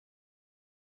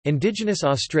Indigenous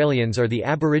Australians are the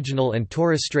Aboriginal and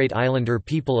Torres Strait Islander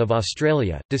people of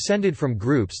Australia, descended from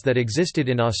groups that existed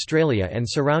in Australia and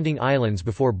surrounding islands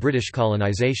before British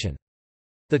colonisation.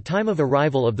 The time of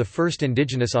arrival of the first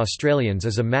Indigenous Australians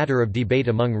is a matter of debate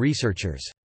among researchers.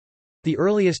 The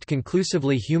earliest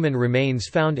conclusively human remains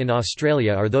found in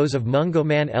Australia are those of Mungo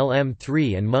Man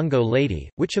LM3 and Mungo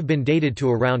Lady, which have been dated to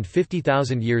around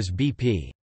 50,000 years BP.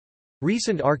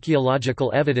 Recent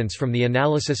archaeological evidence from the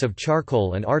analysis of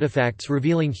charcoal and artifacts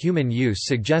revealing human use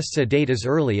suggests a date as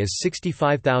early as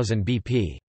 65,000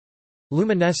 BP.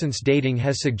 Luminescence dating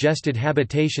has suggested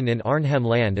habitation in Arnhem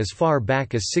Land as far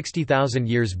back as 60,000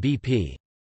 years BP.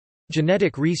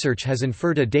 Genetic research has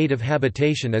inferred a date of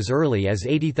habitation as early as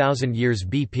 80,000 years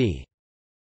BP.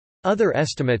 Other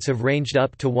estimates have ranged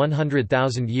up to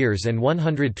 100,000 years and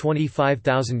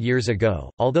 125,000 years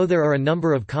ago. Although there are a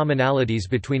number of commonalities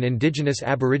between Indigenous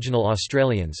Aboriginal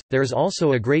Australians, there is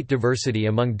also a great diversity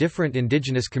among different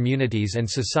Indigenous communities and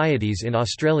societies in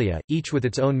Australia, each with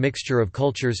its own mixture of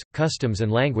cultures, customs,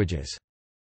 and languages.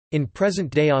 In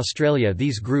present-day Australia,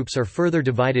 these groups are further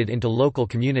divided into local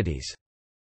communities.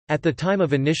 At the time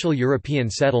of initial European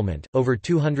settlement, over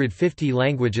 250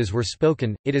 languages were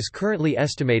spoken. It is currently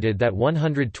estimated that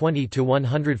 120 to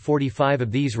 145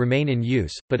 of these remain in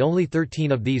use, but only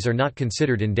 13 of these are not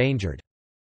considered endangered.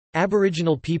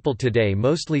 Aboriginal people today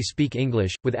mostly speak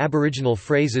English, with Aboriginal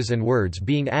phrases and words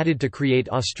being added to create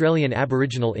Australian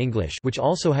Aboriginal English, which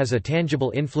also has a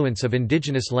tangible influence of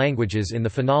Indigenous languages in the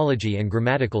phonology and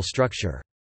grammatical structure.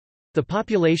 The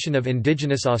population of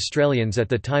Indigenous Australians at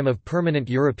the time of permanent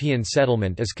European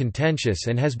settlement is contentious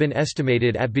and has been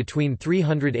estimated at between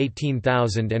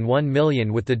 318,000 and 1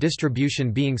 million, with the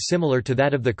distribution being similar to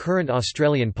that of the current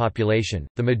Australian population,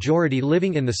 the majority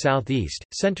living in the southeast,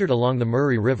 centred along the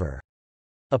Murray River.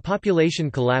 A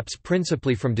population collapse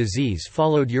principally from disease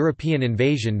followed European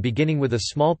invasion, beginning with a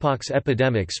smallpox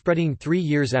epidemic spreading 3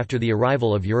 years after the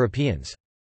arrival of Europeans.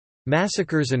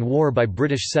 Massacres and war by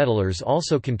British settlers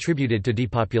also contributed to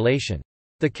depopulation.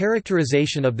 The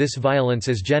characterization of this violence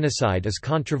as genocide is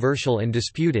controversial and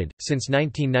disputed. Since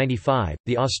 1995,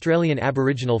 the Australian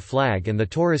Aboriginal flag and the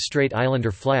Torres Strait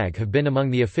Islander flag have been among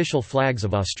the official flags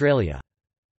of Australia.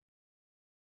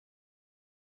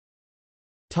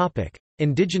 Topic: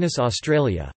 Indigenous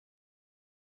Australia.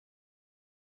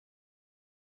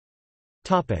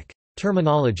 Topic: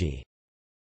 Terminology.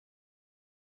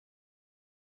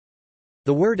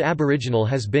 The word Aboriginal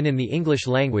has been in the English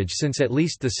language since at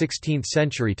least the 16th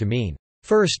century to mean,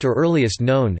 first or earliest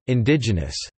known,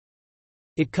 indigenous.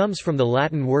 It comes from the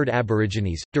Latin word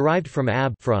aborigines, derived from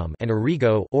ab from and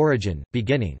origo origin,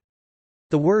 beginning.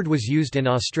 The word was used in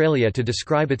Australia to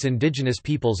describe its indigenous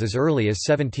peoples as early as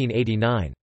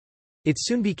 1789. It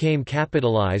soon became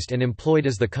capitalised and employed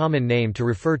as the common name to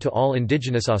refer to all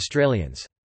Indigenous Australians.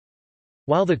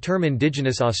 While the term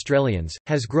Indigenous Australians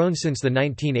has grown since the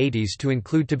 1980s to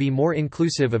include to be more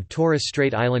inclusive of Torres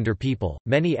Strait Islander people,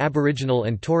 many Aboriginal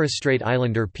and Torres Strait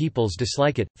Islander peoples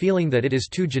dislike it, feeling that it is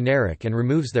too generic and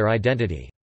removes their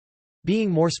identity. Being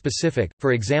more specific,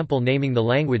 for example naming the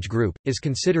language group, is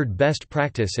considered best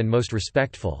practice and most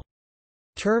respectful.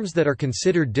 Terms that are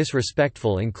considered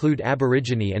disrespectful include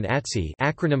Aborigine and ATSI,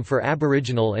 acronym for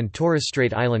Aboriginal and Torres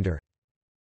Strait Islander.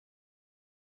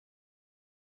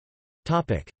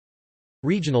 Topic: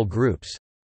 Regional groups.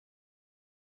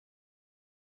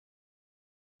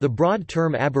 The broad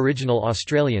term Aboriginal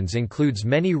Australians includes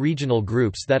many regional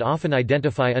groups that often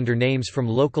identify under names from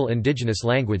local Indigenous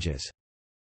languages.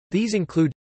 These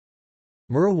include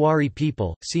Murawari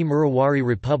people, see Murawari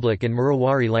Republic and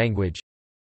Murawari language;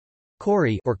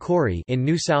 Koori or Koori in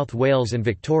New South Wales and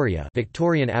Victoria,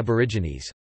 Victorian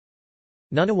Aborigines;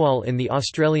 Ngunnawal in the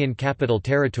Australian Capital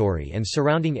Territory and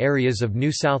surrounding areas of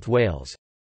New South Wales;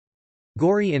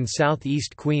 Goori in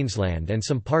south-east Queensland and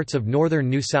some parts of northern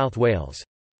New South Wales;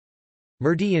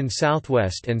 Murdi in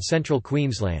southwest and central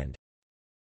Queensland;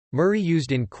 Murri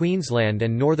used in Queensland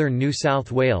and northern New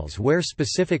South Wales where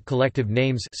specific collective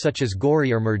names such as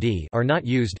Goori or Murdi are not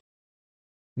used;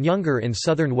 Nyungar in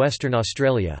southern Western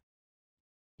Australia;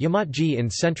 Yamatji in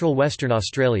central Western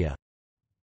Australia;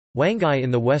 Wangai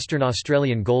in the Western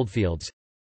Australian goldfields;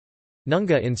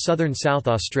 Nunga in southern South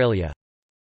Australia;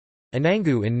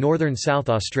 Anangu in northern South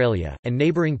Australia, and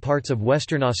neighbouring parts of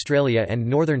Western Australia and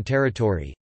Northern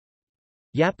Territory;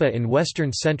 Yapa in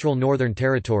Western Central Northern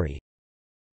Territory;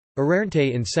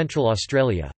 Arrernte in Central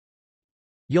Australia;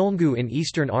 Yolngu in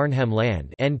Eastern Arnhem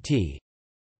Land (NT);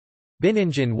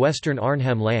 Bininj in Western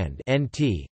Arnhem Land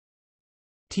 (NT);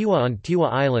 Tiwa on Tiwa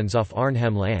Islands off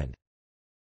Arnhem Land;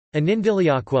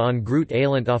 Anindiliaqua on Groot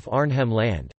Eiland off Arnhem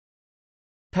Land;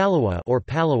 Palawa or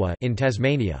Palawa in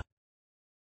Tasmania.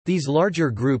 These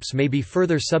larger groups may be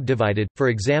further subdivided, for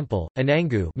example,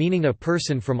 Anangu meaning a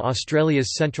person from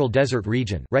Australia's central desert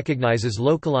region recognises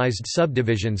localised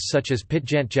subdivisions such as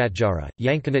Pitjantjatjara,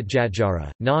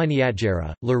 Yankunytjatjara,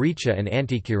 Naanyatjara, Laricha and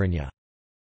Antikiranya.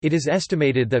 It is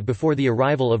estimated that before the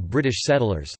arrival of British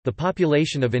settlers, the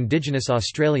population of Indigenous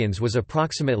Australians was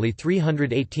approximately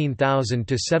 318,000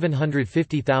 to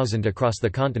 750,000 across the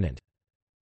continent.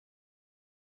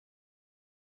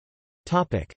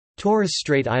 Torres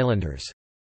Strait Islanders.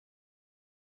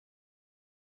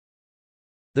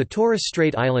 The Torres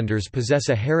Strait Islanders possess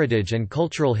a heritage and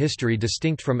cultural history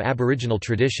distinct from Aboriginal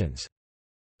traditions.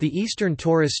 The Eastern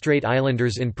Torres Strait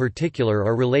Islanders in particular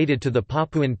are related to the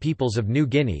Papuan peoples of New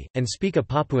Guinea, and speak a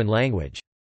Papuan language.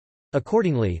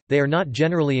 Accordingly, they are not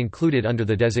generally included under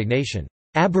the designation,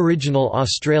 Aboriginal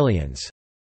Australians.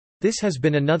 This has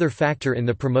been another factor in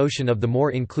the promotion of the more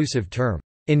inclusive term,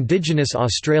 Indigenous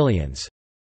Australians.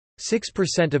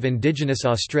 6% of Indigenous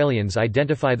Australians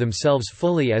identify themselves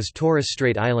fully as Torres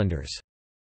Strait Islanders.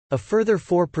 A further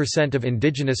 4% of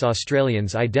Indigenous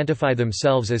Australians identify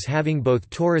themselves as having both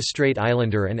Torres Strait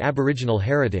Islander and Aboriginal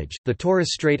heritage. The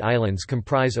Torres Strait Islands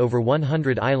comprise over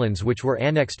 100 islands which were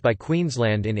annexed by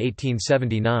Queensland in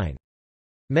 1879.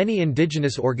 Many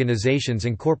Indigenous organisations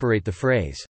incorporate the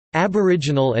phrase,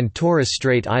 Aboriginal and Torres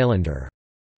Strait Islander,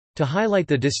 to highlight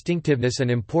the distinctiveness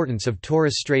and importance of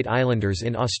Torres Strait Islanders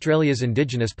in Australia's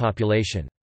Indigenous population.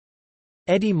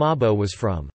 Eddie Mabo was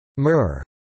from Mur,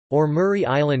 or Murray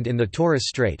Island in the Torres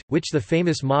Strait, which the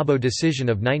famous Mabo decision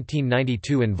of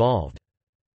 1992 involved.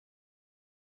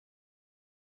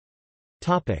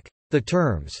 The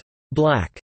terms,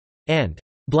 black and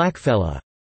blackfella.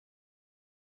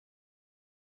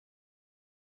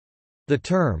 The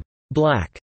term,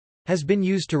 black, has been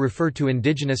used to refer to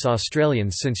Indigenous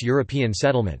Australians since European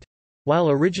settlement. While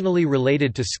originally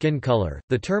related to skin colour,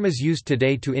 the term is used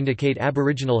today to indicate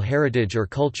Aboriginal heritage or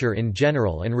culture in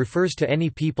general and refers to any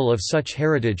people of such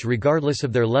heritage regardless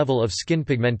of their level of skin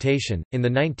pigmentation. In the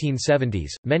 1970s,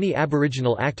 many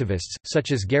Aboriginal activists,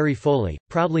 such as Gary Foley,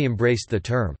 proudly embraced the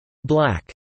term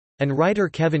black, and writer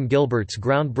Kevin Gilbert's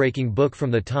groundbreaking book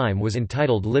from the time was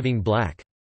entitled Living Black.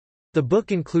 The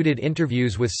book included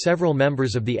interviews with several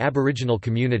members of the Aboriginal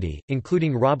community,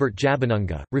 including Robert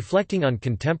Jabanunga, reflecting on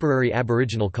contemporary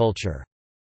Aboriginal culture.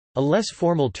 A less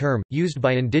formal term, used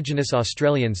by Indigenous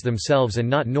Australians themselves and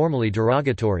not normally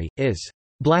derogatory, is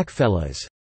blackfellas,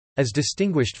 as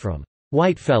distinguished from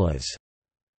whitefellas.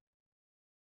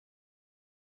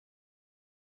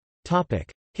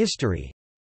 History.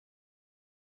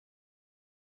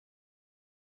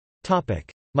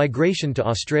 Migration to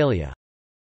Australia.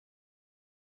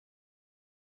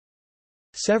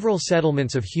 Several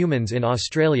settlements of humans in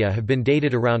Australia have been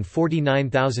dated around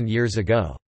 49,000 years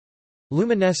ago.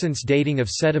 Luminescence dating of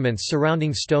sediments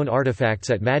surrounding stone artefacts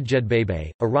at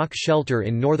Madjedbebe, a rock shelter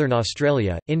in northern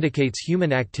Australia, indicates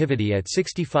human activity at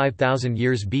 65,000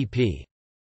 years BP.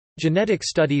 Genetic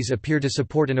studies appear to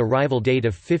support an arrival date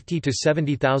of 50 to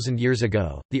 70,000 years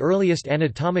ago. The earliest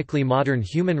anatomically modern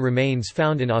human remains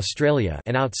found in Australia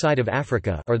and outside of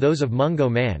Africa are those of Mungo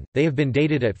Man. They have been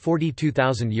dated at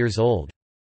 42,000 years old.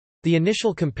 The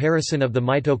initial comparison of the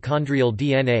mitochondrial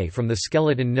DNA from the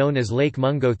skeleton known as Lake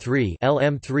Mungo 3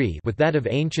 (LM3) with that of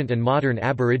ancient and modern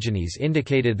Aborigines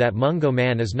indicated that Mungo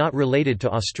Man is not related to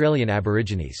Australian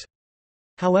Aborigines.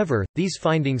 However, these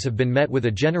findings have been met with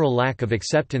a general lack of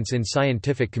acceptance in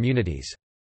scientific communities.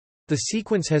 The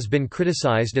sequence has been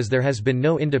criticized as there has been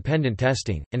no independent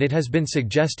testing, and it has been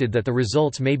suggested that the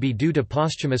results may be due to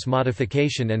posthumous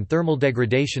modification and thermal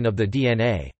degradation of the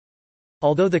DNA.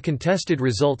 Although the contested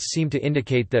results seem to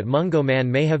indicate that Mungo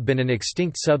Man may have been an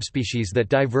extinct subspecies that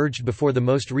diverged before the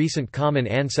most recent common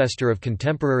ancestor of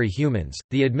contemporary humans,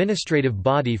 the administrative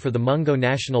body for the Mungo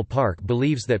National Park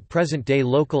believes that present-day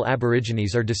local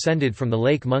Aborigines are descended from the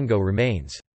Lake Mungo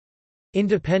remains.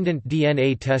 Independent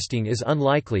DNA testing is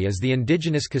unlikely as the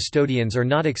indigenous custodians are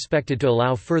not expected to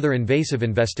allow further invasive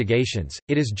investigations.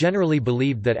 It is generally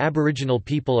believed that Aboriginal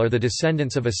people are the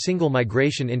descendants of a single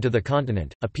migration into the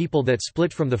continent, a people that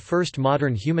split from the first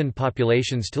modern human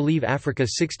populations to leave Africa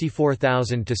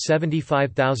 64,000 to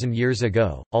 75,000 years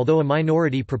ago, although a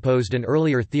minority proposed an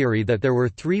earlier theory that there were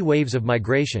three waves of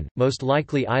migration, most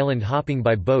likely island hopping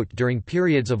by boat during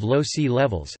periods of low sea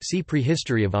levels. See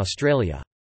Prehistory of Australia.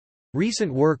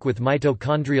 Recent work with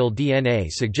mitochondrial DNA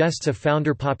suggests a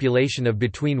founder population of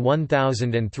between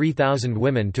 1,000 and 3,000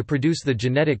 women to produce the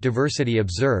genetic diversity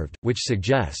observed, which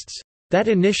suggests that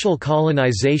initial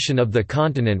colonization of the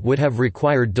continent would have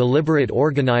required deliberate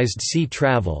organized sea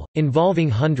travel, involving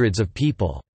hundreds of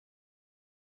people.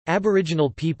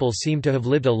 Aboriginal people seem to have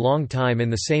lived a long time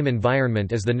in the same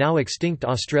environment as the now extinct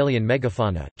Australian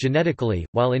megafauna. Genetically,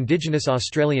 while Indigenous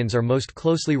Australians are most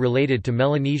closely related to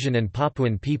Melanesian and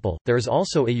Papuan people, there is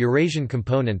also a Eurasian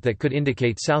component that could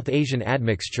indicate South Asian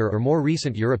admixture or more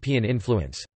recent European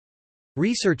influence.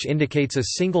 Research indicates a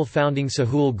single founding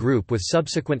Sahul group with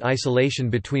subsequent isolation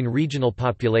between regional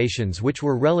populations which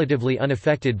were relatively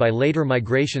unaffected by later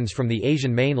migrations from the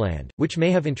Asian mainland, which may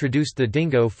have introduced the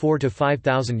dingo 4,000 to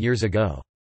 5,000 years ago.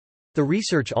 The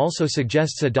research also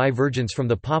suggests a divergence from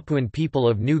the Papuan people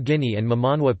of New Guinea and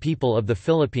Mamanwa people of the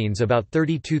Philippines about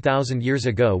 32,000 years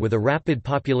ago, with a rapid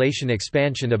population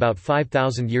expansion about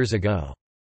 5,000 years ago.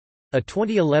 A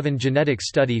 2011 genetic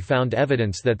study found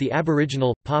evidence that the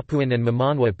Aboriginal, Papuan and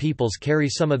Mamanwa peoples carry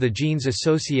some of the genes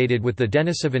associated with the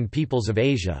Denisovan peoples of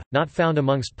Asia, not found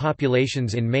amongst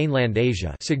populations in mainland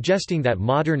Asia, suggesting that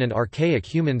modern and archaic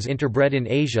humans interbred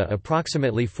in Asia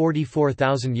approximately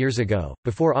 44,000 years ago,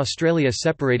 before Australia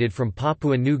separated from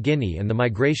Papua New Guinea and the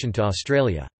migration to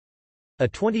Australia. A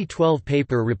 2012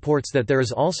 paper reports that there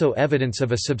is also evidence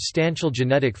of a substantial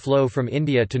genetic flow from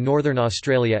India to northern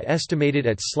Australia, estimated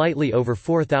at slightly over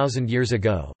 4,000 years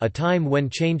ago, a time when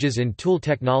changes in tool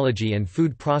technology and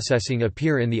food processing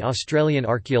appear in the Australian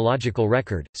archaeological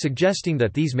record, suggesting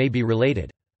that these may be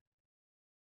related.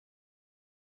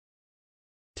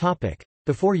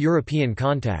 Before European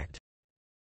contact.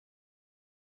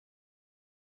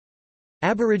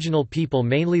 Aboriginal people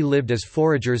mainly lived as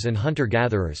foragers and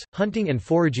hunter-gatherers, hunting and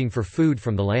foraging for food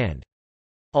from the land.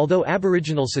 Although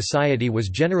Aboriginal society was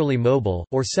generally mobile,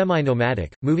 or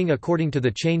semi-nomadic, moving according to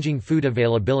the changing food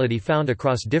availability found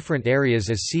across different areas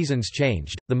as seasons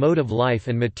changed, the mode of life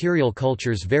and material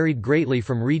cultures varied greatly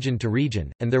from region to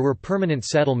region, and there were permanent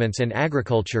settlements and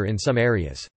agriculture in some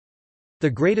areas.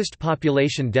 The greatest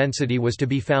population density was to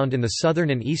be found in the southern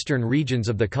and eastern regions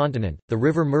of the continent, the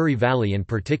River Murray Valley in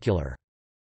particular.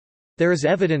 There is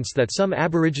evidence that some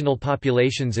Aboriginal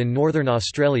populations in northern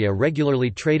Australia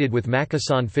regularly traded with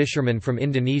Makassar fishermen from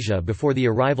Indonesia before the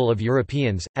arrival of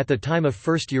Europeans. At the time of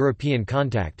first European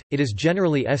contact, it is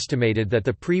generally estimated that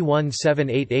the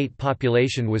pre-1788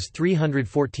 population was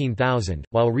 314,000,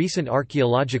 while recent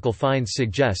archaeological finds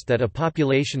suggest that a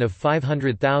population of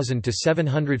 500,000 to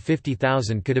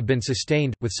 750,000 could have been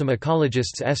sustained, with some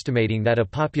ecologists estimating that a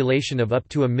population of up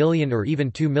to 1 million or even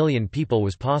 2 million people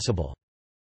was possible.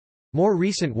 More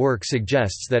recent work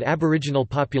suggests that Aboriginal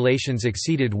populations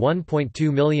exceeded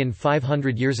 1.2 million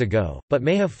 500 years ago, but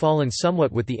may have fallen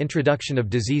somewhat with the introduction of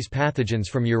disease pathogens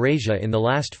from Eurasia in the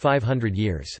last 500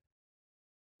 years.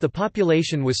 The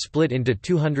population was split into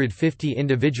 250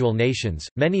 individual nations,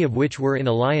 many of which were in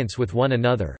alliance with one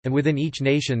another, and within each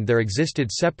nation there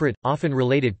existed separate, often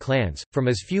related clans, from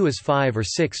as few as 5 or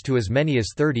 6 to as many as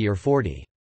 30 or 40.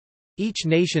 Each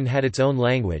nation had its own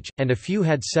language, and a few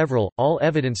had several. All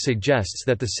evidence suggests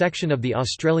that the section of the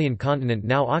Australian continent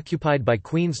now occupied by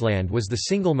Queensland was the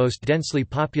single most densely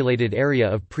populated area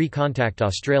of pre-contact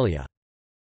Australia.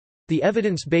 The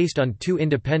evidence based on 2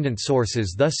 independent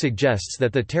sources thus suggests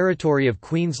that the territory of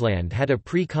Queensland had a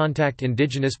pre-contact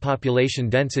Indigenous population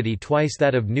density twice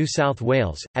that of New South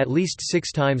Wales, at least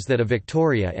 6 times that of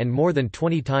Victoria and more than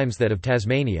 20 times that of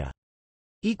Tasmania.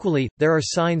 Equally, there are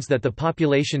signs that the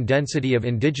population density of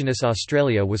Indigenous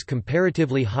Australia was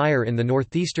comparatively higher in the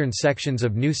northeastern sections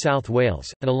of New South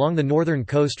Wales, and along the northern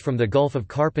coast from the Gulf of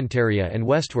Carpentaria and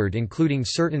westward, including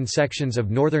certain sections of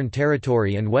Northern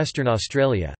Territory and Western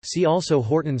Australia. See also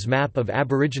Horton's map of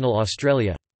Aboriginal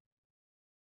Australia.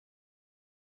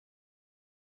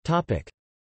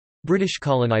 British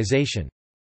colonisation.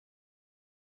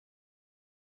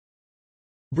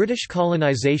 British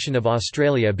colonisation of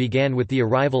Australia began with the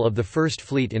arrival of the First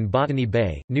Fleet in Botany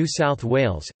Bay, New South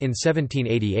Wales, in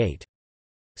 1788.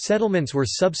 Settlements were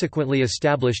subsequently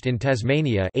established in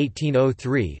Tasmania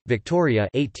 1803, Victoria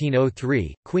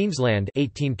 1803, Queensland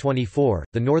 1824,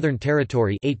 the Northern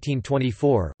Territory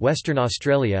 1824, Western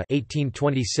Australia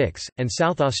 1826, and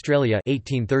South Australia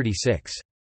 1836.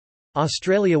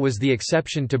 Australia was the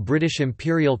exception to British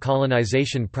imperial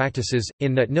colonisation practices,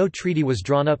 in that no treaty was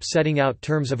drawn up setting out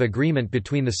terms of agreement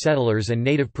between the settlers and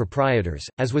native proprietors,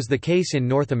 as was the case in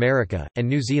North America, and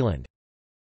New Zealand.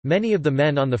 Many of the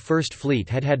men on the First Fleet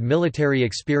had had military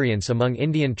experience among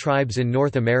Indian tribes in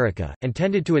North America, and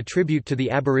tended to attribute to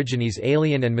the Aborigines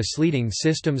alien and misleading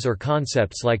systems or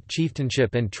concepts like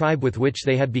chieftainship and tribe with which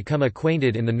they had become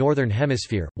acquainted in the Northern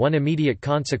Hemisphere. One immediate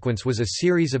consequence was a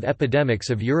series of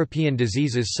epidemics of European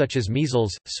diseases such as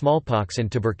measles, smallpox,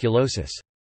 and tuberculosis.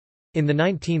 In the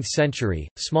 19th century,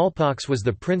 smallpox was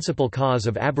the principal cause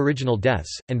of Aboriginal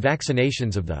deaths, and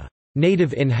vaccinations of the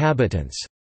native inhabitants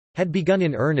had begun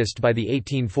in earnest by the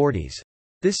 1840s.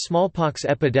 This smallpox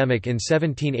epidemic in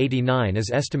 1789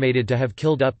 is estimated to have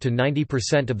killed up to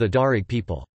 90% of the Darug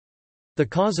people. The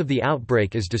cause of the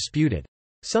outbreak is disputed.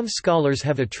 Some scholars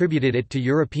have attributed it to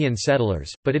European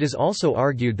settlers, but it is also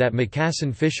argued that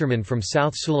Macassan fishermen from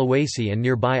South Sulawesi and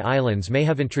nearby islands may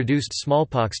have introduced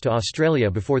smallpox to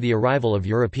Australia before the arrival of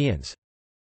Europeans.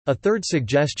 A third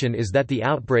suggestion is that the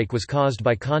outbreak was caused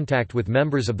by contact with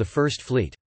members of the First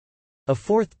Fleet. A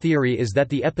fourth theory is that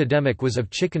the epidemic was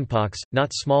of chickenpox,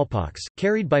 not smallpox,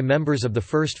 carried by members of the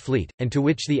First Fleet, and to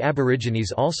which the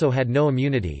Aborigines also had no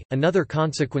immunity. Another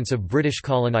consequence of British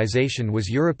colonisation was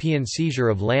European seizure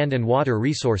of land and water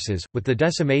resources, with the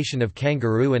decimation of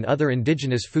kangaroo and other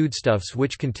indigenous foodstuffs,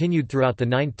 which continued throughout the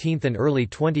 19th and early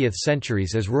 20th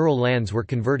centuries as rural lands were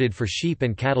converted for sheep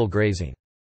and cattle grazing.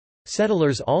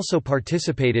 Settlers also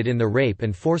participated in the rape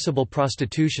and forcible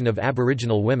prostitution of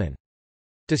Aboriginal women.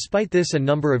 Despite this, a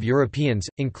number of Europeans,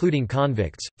 including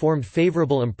convicts, formed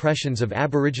favourable impressions of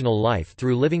Aboriginal life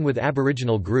through living with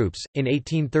Aboriginal groups. In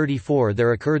 1834,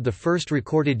 there occurred the first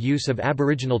recorded use of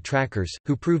Aboriginal trackers,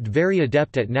 who proved very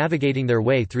adept at navigating their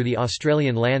way through the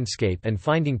Australian landscape and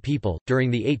finding people.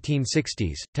 During the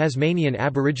 1860s, Tasmanian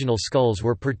Aboriginal skulls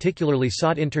were particularly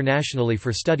sought internationally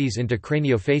for studies into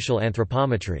craniofacial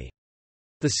anthropometry.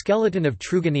 The skeleton of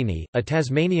Truganini, a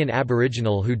Tasmanian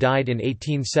Aboriginal who died in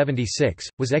 1876,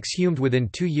 was exhumed within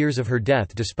 2 years of her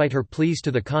death despite her pleas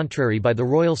to the contrary by the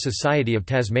Royal Society of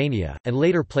Tasmania, and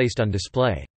later placed on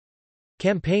display.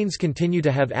 Campaigns continue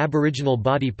to have Aboriginal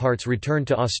body parts returned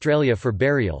to Australia for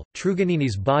burial.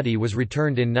 Truganini's body was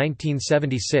returned in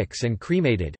 1976 and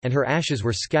cremated, and her ashes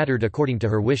were scattered according to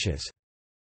her wishes.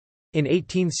 In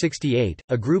 1868,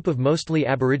 a group of mostly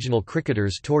Aboriginal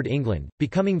cricketers toured England,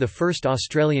 becoming the first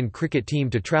Australian cricket team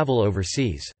to travel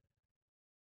overseas.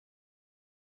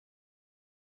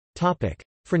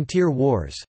 Frontier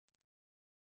Wars.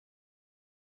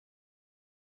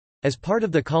 As part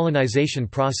of the colonisation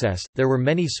process, there were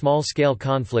many small-scale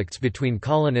conflicts between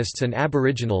colonists and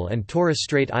Aboriginal and Torres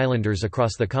Strait Islanders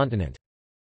across the continent.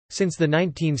 Since the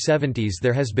 1970s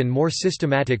there has been more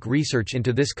systematic research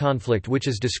into this conflict, which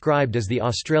is described as the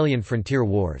Australian Frontier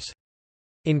Wars.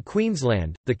 In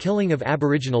Queensland, the killing of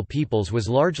Aboriginal peoples was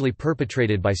largely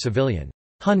perpetrated by civilian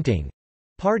hunting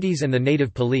parties and the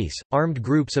native police, armed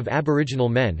groups of Aboriginal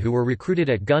men who were recruited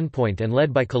at gunpoint and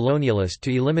led by colonialists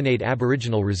to eliminate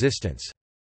Aboriginal resistance.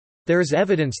 There is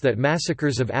evidence that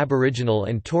massacres of Aboriginal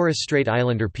and Torres Strait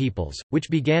Islander peoples, which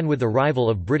began with the arrival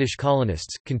of British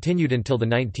colonists, continued until the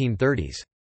 1930s.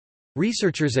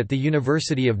 Researchers at the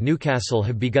University of Newcastle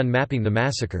have begun mapping the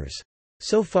massacres.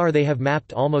 So far they have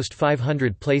mapped almost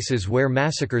 500 places where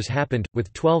massacres happened,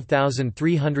 with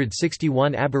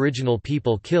 12,361 Aboriginal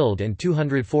people killed and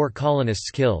 204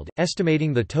 colonists killed.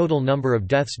 Estimating the total number of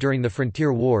deaths during the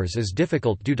Frontier Wars is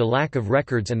difficult due to lack of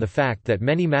records and the fact that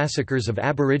many massacres of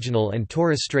Aboriginal and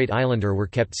Torres Strait Islander were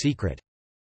kept secret.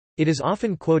 It is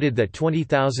often quoted that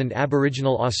 20,000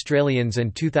 Aboriginal Australians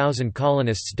and 2,000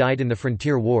 colonists died in the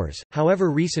Frontier Wars, however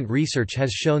recent research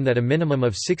has shown that a minimum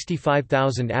of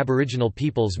 65,000 Aboriginal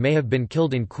peoples may have been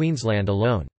killed in Queensland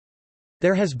alone.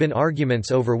 There has been arguments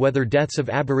over whether deaths of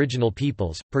Aboriginal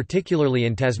peoples, particularly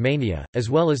in Tasmania, as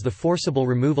well as the forcible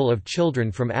removal of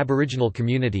children from Aboriginal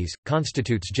communities,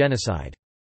 constitutes genocide.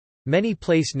 Many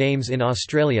place names in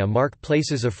Australia mark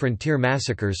places of frontier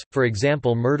massacres, for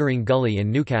example Murdering Gully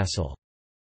in Newcastle.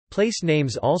 Place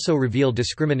names also reveal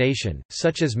discrimination,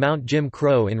 such as Mount Jim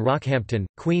Crow in Rockhampton,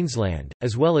 Queensland,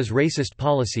 as well as racist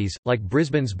policies, like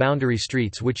Brisbane's boundary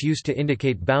streets, which used to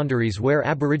indicate boundaries where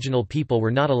Aboriginal people were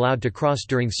not allowed to cross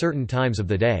during certain times of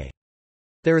the day.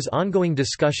 There is ongoing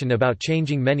discussion about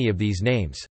changing many of these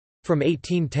names. From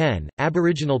 1810,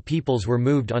 Aboriginal peoples were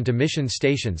moved onto mission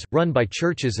stations, run by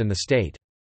churches and the state.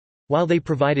 While they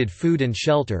provided food and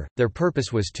shelter, their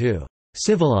purpose was to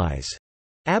civilize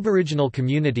Aboriginal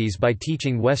communities by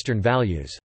teaching Western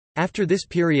values. After this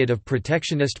period of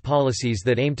protectionist policies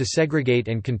that aimed to segregate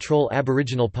and control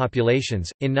Aboriginal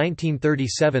populations, in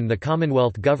 1937 the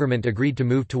Commonwealth government agreed to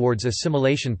move towards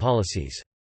assimilation policies.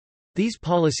 These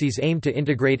policies aimed to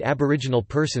integrate Aboriginal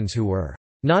persons who were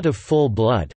not of full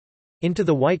blood into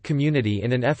the white community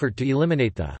in an effort to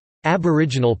eliminate the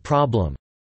Aboriginal problem.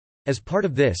 As part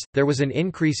of this, there was an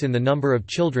increase in the number of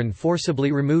children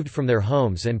forcibly removed from their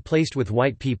homes and placed with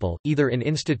white people, either in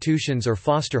institutions or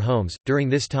foster homes. During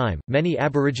this time, many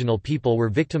Aboriginal people were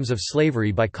victims of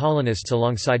slavery by colonists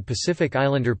alongside Pacific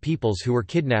Islander peoples who were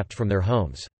kidnapped from their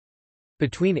homes.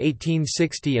 Between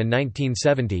 1860 and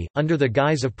 1970, under the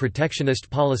guise of protectionist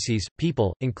policies,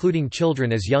 people, including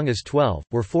children as young as 12,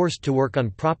 were forced to work on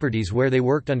properties where they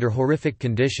worked under horrific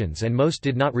conditions and most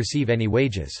did not receive any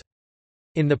wages.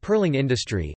 In the pearling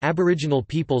industry, Aboriginal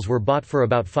peoples were bought for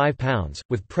about £5,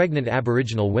 with pregnant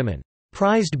Aboriginal women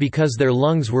prized because their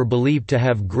lungs were believed to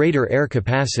have greater air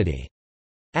capacity.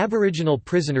 Aboriginal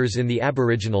prisoners in the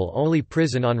Aboriginal-only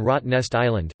prison on Rottnest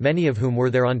Island, many of whom were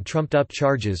there on trumped-up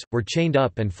charges, were chained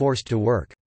up and forced to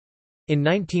work. In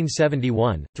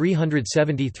 1971,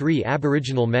 373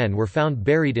 Aboriginal men were found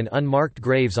buried in unmarked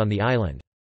graves on the island.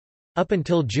 Up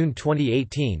until June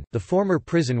 2018, the former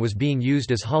prison was being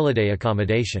used as holiday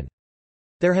accommodation.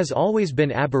 There has always been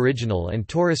Aboriginal and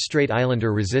Torres Strait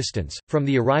Islander resistance, from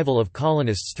the arrival of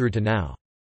colonists through to now.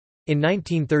 In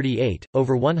 1938,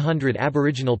 over 100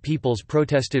 Aboriginal peoples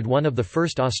protested one of the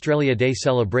first Australia Day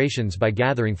celebrations by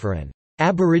gathering for an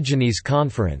Aborigines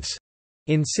Conference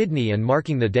in Sydney and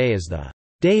marking the day as the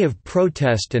Day of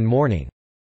Protest and Mourning.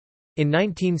 In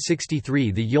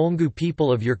 1963, the Yolngu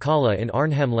people of Yirrkala in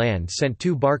Arnhem Land sent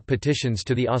 2 bark petitions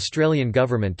to the Australian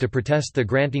government to protest the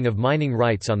granting of mining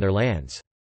rights on their lands.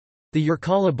 The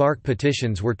Yirrkala bark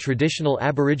petitions were traditional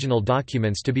Aboriginal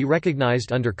documents to be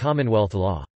recognised under Commonwealth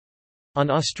law. On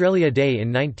Australia Day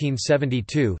in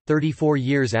 1972, 34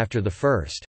 years after the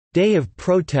first Day of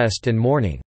Protest and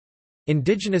Mourning,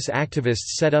 Indigenous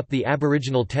activists set up the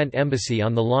Aboriginal Tent Embassy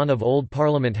on the lawn of Old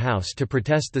Parliament House to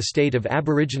protest the state of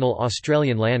Aboriginal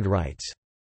Australian land rights.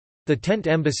 The Tent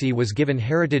Embassy was given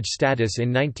heritage status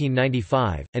in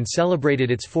 1995, and celebrated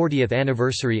its 40th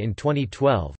anniversary in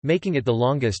 2012, making it the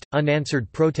longest, unanswered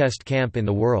protest camp in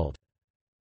the world.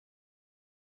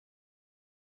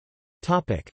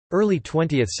 Early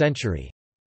 20th century.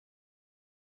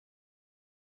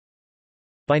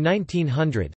 By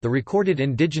 1900, the recorded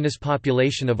Indigenous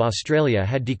population of Australia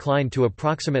had declined to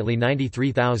approximately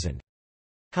 93,000.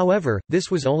 However, this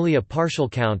was only a partial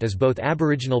count as both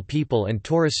Aboriginal people and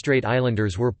Torres Strait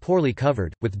Islanders were poorly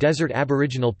covered, with desert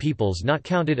Aboriginal peoples not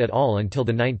counted at all until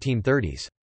the 1930s.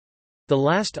 The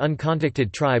last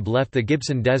uncontacted tribe left the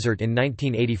Gibson Desert in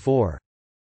 1984.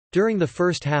 During the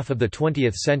first half of the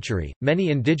 20th century, many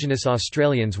Indigenous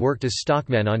Australians worked as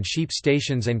stockmen on sheep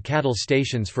stations and cattle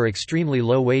stations for extremely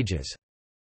low wages.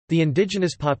 The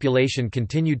Indigenous population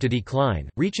continued to decline,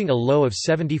 reaching a low of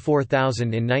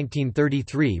 74,000 in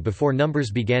 1933 before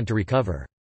numbers began to recover.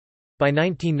 By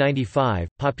 1995,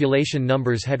 population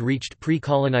numbers had reached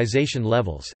pre-colonisation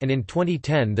levels, and in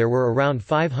 2010 there were around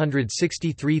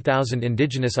 563,000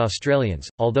 Indigenous Australians,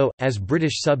 although, as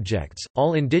British subjects,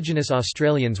 all Indigenous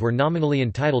Australians were nominally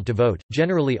entitled to vote,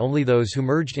 generally only those who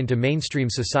merged into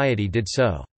mainstream society did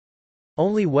so.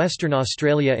 Only Western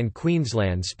Australia and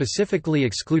Queensland specifically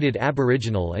excluded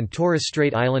Aboriginal and Torres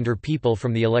Strait Islander people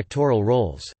from the electoral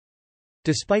rolls.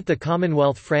 Despite the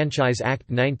Commonwealth Franchise Act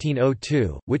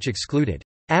 1902, which excluded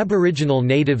Aboriginal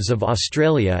natives of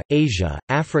Australia, Asia,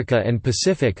 Africa and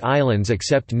Pacific Islands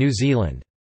except New Zealand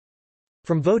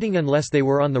from voting unless they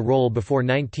were on the roll before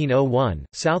 1901,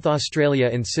 South Australia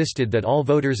insisted that all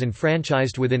voters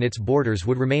enfranchised within its borders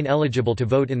would remain eligible to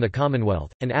vote in the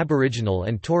Commonwealth, and Aboriginal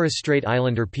and Torres Strait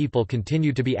Islander people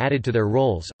continued to be added to their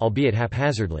rolls, albeit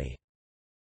haphazardly.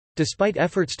 Despite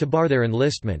efforts to bar their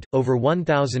enlistment, over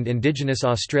 1,000 Indigenous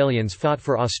Australians fought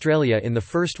for Australia in the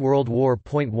First World War.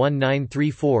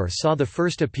 1934 saw the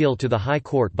first appeal to the High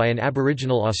Court by an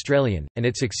Aboriginal Australian, and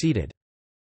it succeeded.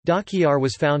 Dakiar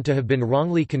was found to have been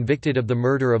wrongly convicted of the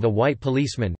murder of a white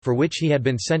policeman, for which he had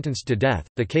been sentenced to death.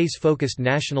 The case focused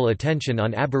national attention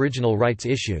on Aboriginal rights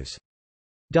issues.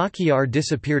 Dakiar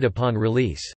disappeared upon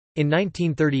release. In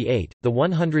 1938, the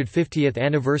 150th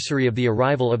anniversary of the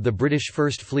arrival of the British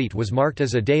First Fleet was marked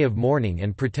as a day of mourning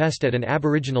and protest at an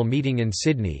Aboriginal meeting in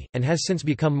Sydney, and has since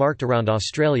become marked around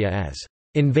Australia as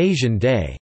Invasion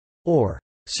Day or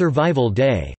Survival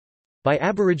Day by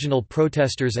Aboriginal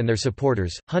protesters and their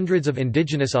supporters. Hundreds of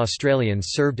Indigenous Australians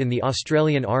served in the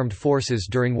Australian Armed Forces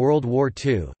during World War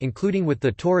II, including with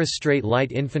the Torres Strait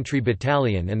Light Infantry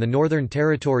Battalion and the Northern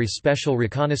Territory Special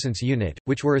Reconnaissance Unit,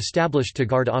 which were established to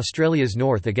guard Australia's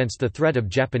north against the threat of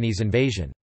Japanese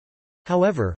invasion.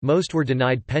 However, most were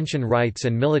denied pension rights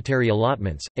and military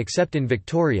allotments, except in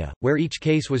Victoria, where each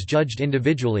case was judged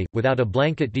individually, without a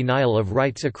blanket denial of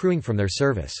rights accruing from their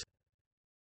service.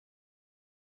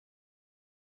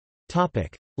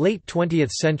 Late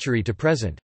 20th century to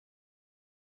present.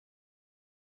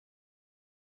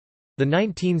 The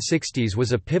 1960s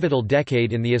was a pivotal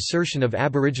decade in the assertion of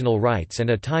Aboriginal rights and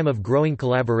a time of growing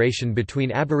collaboration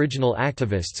between Aboriginal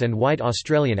activists and white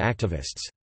Australian activists.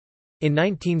 In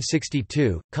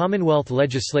 1962, Commonwealth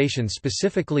legislation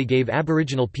specifically gave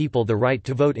Aboriginal people the right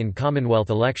to vote in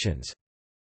Commonwealth elections.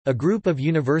 A group of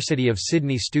University of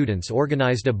Sydney students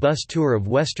organised a bus tour of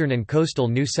western and coastal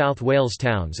New South Wales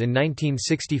towns in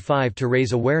 1965 to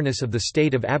raise awareness of the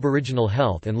state of Aboriginal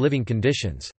health and living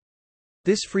conditions.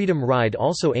 This freedom ride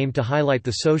also aimed to highlight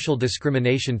the social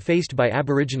discrimination faced by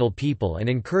Aboriginal people and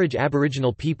encourage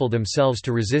Aboriginal people themselves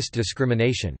to resist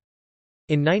discrimination.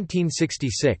 In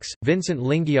 1966, Vincent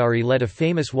Lingiari led a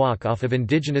famous walk-off of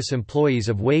Indigenous employees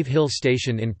of Wave Hill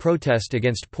Station in protest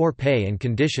against poor pay and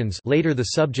conditions, later the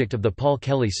subject of the Paul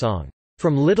Kelly song,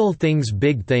 "From Little Things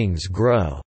Big Things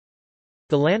Grow."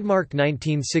 The landmark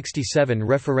 1967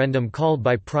 referendum called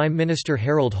by Prime Minister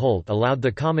Harold Holt allowed the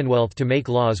Commonwealth to make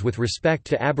laws with respect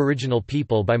to Aboriginal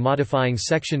people by modifying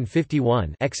Section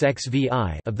 51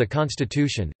 XXVI of the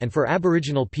Constitution, and for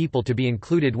Aboriginal people to be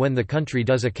included when the country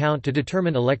does a count to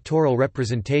determine electoral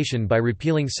representation by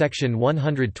repealing Section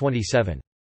 127.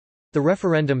 The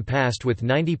referendum passed with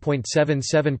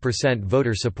 90.77%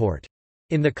 voter support.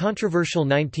 In the controversial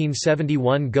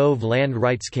 1971 Gove land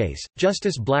rights case,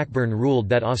 Justice Blackburn ruled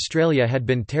that Australia had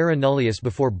been terra nullius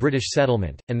before British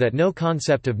settlement, and that no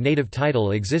concept of native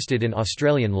title existed in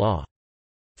Australian law.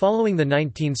 Following the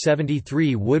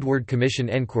 1973 Woodward Commission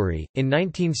enquiry, in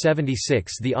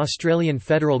 1976 the Australian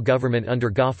federal government under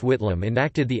Gough Whitlam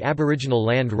enacted the Aboriginal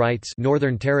Land Rights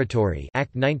Northern Territory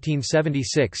Act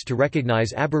 1976 to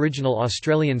recognise Aboriginal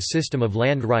Australians' system of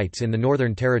land rights in the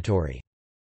Northern Territory.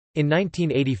 In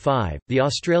 1985, the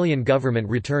Australian government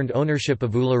returned ownership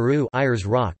of Uluru Ayers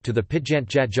Rock to the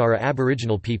Pitjantjatjara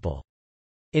Aboriginal people.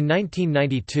 In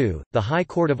 1992, the High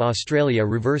Court of Australia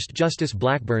reversed Justice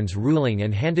Blackburn's ruling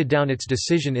and handed down its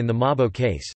decision in the Mabo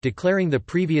case, declaring the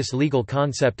previous legal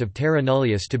concept of terra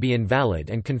nullius to be invalid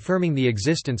and confirming the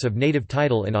existence of native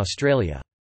title in Australia.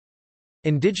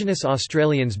 Indigenous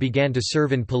Australians began to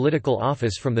serve in political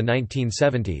office from the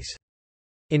 1970s.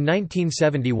 In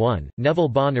 1971, Neville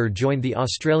Bonner joined the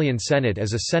Australian Senate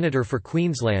as a senator for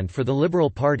Queensland for the Liberal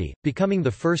Party, becoming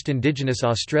the first Indigenous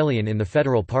Australian in the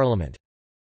federal parliament.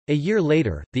 A year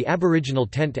later, the Aboriginal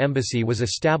Tent Embassy was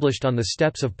established on the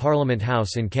steps of Parliament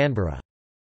House in Canberra.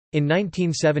 In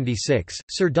 1976,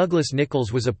 Sir Douglas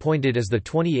Nicholls was appointed as the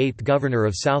 28th Governor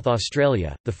of South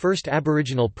Australia, the first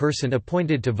Aboriginal person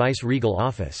appointed to vice-regal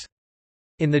office.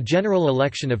 In the general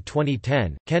election of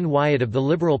 2010, Ken Wyatt of the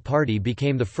Liberal Party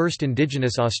became the first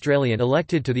Indigenous Australian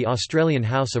elected to the Australian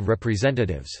House of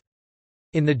Representatives.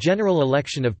 In the general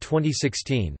election of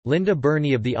 2016, Linda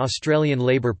Burney of the Australian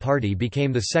Labor Party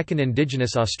became the second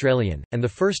Indigenous Australian, and the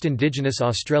first Indigenous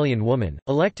Australian woman,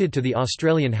 elected to the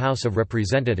Australian House of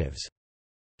Representatives.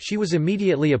 She was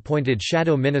immediately appointed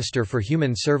Shadow Minister for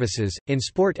Human Services. In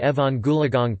sport, Evonne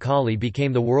Goolagong Cawley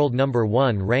became the world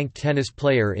 #1 ranked tennis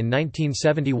player in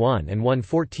 1971 and won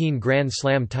 14 Grand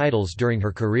Slam titles during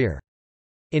her career.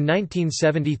 In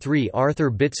 1973,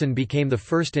 Arthur Bitson became the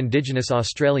first Indigenous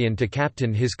Australian to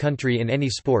captain his country in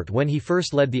any sport when he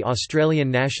first led the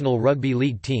Australian National Rugby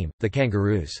League team, the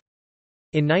Kangaroos.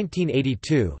 In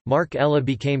 1982, Mark Ella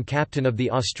became captain of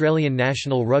the Australian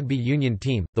National Rugby Union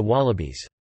team, the Wallabies.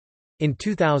 In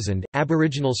 2000,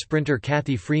 Aboriginal sprinter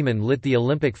Cathy Freeman lit the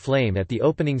Olympic flame at the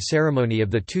opening ceremony of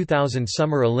the 2000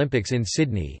 Summer Olympics in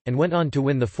Sydney, and went on to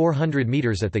win the 400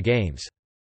 metres at the Games.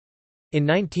 In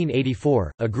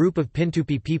 1984, a group of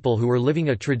Pintupi people who were living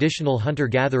a traditional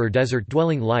hunter-gatherer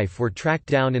desert-dwelling life were tracked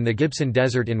down in the Gibson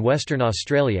Desert in Western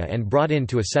Australia and brought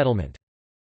into a settlement.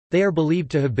 They are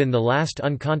believed to have been the last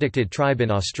uncontacted tribe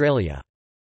in Australia.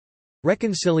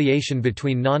 Reconciliation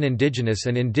between non-Indigenous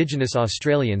and Indigenous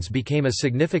Australians became a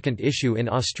significant issue in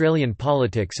Australian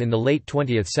politics in the late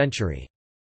 20th century.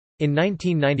 In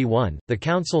 1991, the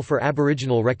Council for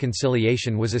Aboriginal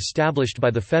Reconciliation was established by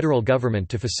the federal government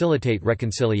to facilitate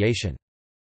reconciliation.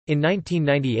 In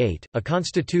 1998, a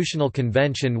constitutional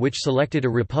convention which selected a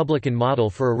Republican model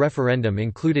for a referendum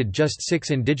included just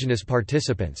 6 Indigenous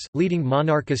participants, leading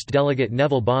monarchist delegate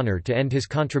Neville Bonner to end his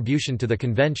contribution to the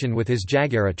convention with his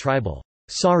Jagera tribal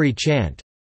 "Sorry chant"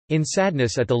 in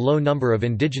sadness at the low number of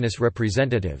Indigenous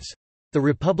representatives. The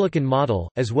Republican model,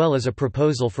 as well as a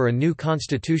proposal for a new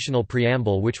constitutional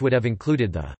preamble which would have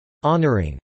included the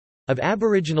 "honouring" of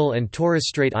Aboriginal and Torres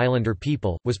Strait Islander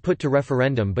people, was put to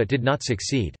referendum but did not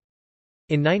succeed.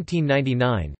 In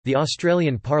 1999, the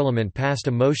Australian Parliament passed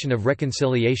a motion of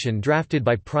reconciliation drafted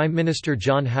by Prime Minister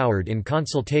John Howard in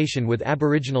consultation with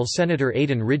Aboriginal Senator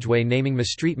Aidan Ridgway, naming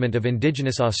mistreatment of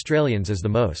Indigenous Australians as the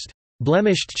most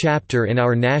blemished chapter in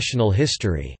our national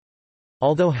history,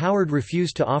 although Howard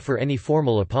refused to offer any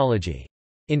formal apology.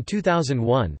 In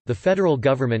 2001, the federal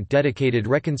government dedicated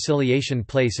Reconciliation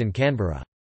Place in Canberra.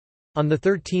 On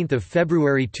 13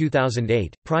 February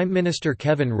 2008, Prime Minister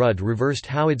Kevin Rudd reversed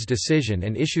Howard's decision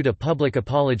and issued a public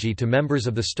apology to members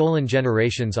of the Stolen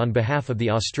Generations on behalf of the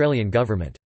Australian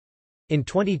government. In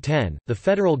 2010, the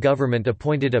federal government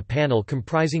appointed a panel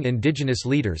comprising Indigenous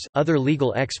leaders, other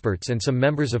legal experts and some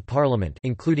members of parliament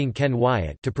including Ken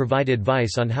Wyatt to provide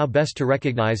advice on how best to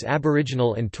recognise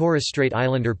Aboriginal and Torres Strait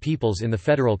Islander peoples in the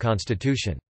federal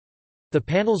constitution. The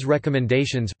panel's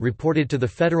recommendations, reported to the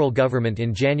federal government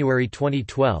in January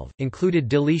 2012, included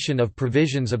deletion of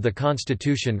provisions of the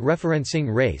Constitution referencing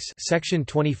race Section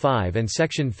 25 and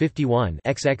Section 51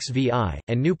 XXVI,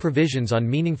 and new provisions on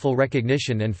meaningful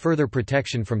recognition and further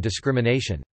protection from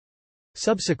discrimination.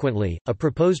 Subsequently, a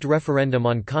proposed referendum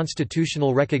on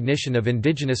constitutional recognition of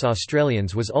Indigenous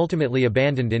Australians was ultimately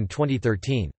abandoned in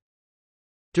 2013.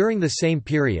 During the same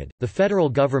period, the federal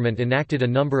government enacted a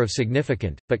number of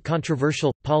significant, but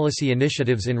controversial, policy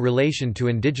initiatives in relation to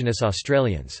Indigenous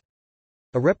Australians.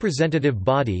 A representative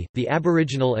body, the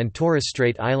Aboriginal and Torres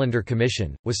Strait Islander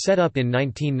Commission, was set up in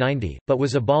 1990, but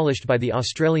was abolished by the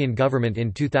Australian government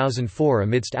in 2004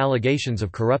 amidst allegations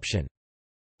of corruption.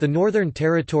 The Northern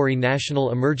Territory National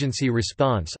Emergency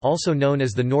Response, also known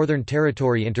as the Northern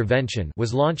Territory Intervention,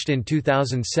 was launched in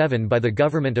 2007 by the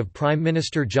government of Prime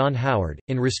Minister John Howard,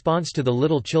 in response to the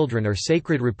Little Children Are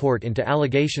Sacred report into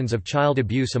allegations of child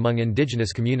abuse among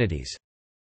Indigenous communities.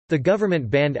 The government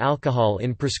banned alcohol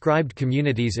in prescribed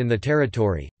communities in the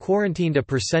territory, quarantined a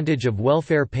percentage of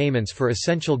welfare payments for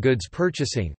essential goods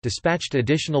purchasing, dispatched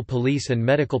additional police and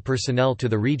medical personnel to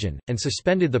the region, and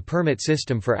suspended the permit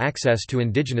system for access to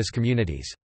Indigenous communities.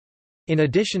 In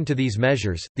addition to these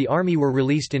measures, the army were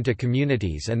released into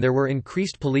communities and there were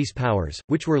increased police powers,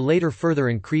 which were later further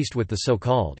increased with the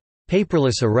so-called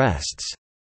paperless arrests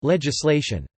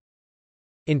legislation.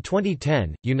 In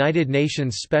 2010, United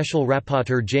Nations Special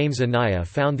Rapporteur James Anaya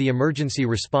found the emergency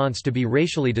response to be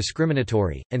racially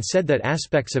discriminatory, and said that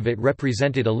aspects of it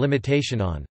represented a limitation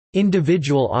on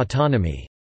individual autonomy.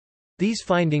 These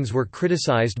findings were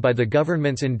criticized by the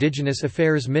government's Indigenous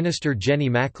Affairs Minister Jenny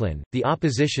Macklin, the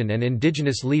opposition and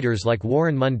Indigenous leaders like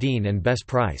Warren Mundine and Bess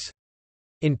Price.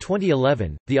 In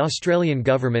 2011, the Australian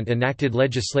government enacted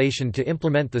legislation to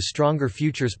implement the Stronger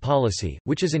Futures policy,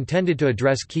 which is intended to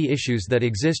address key issues that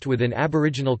exist within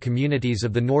Aboriginal communities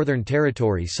of the Northern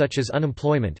Territory such as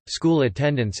unemployment, school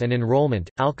attendance and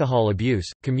enrolment, alcohol abuse,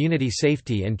 community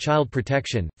safety and child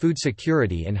protection, food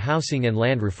security and housing and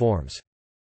land reforms.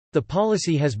 The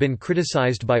policy has been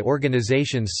criticized by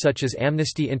organizations such as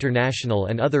Amnesty International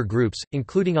and other groups,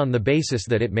 including on the basis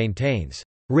that it maintains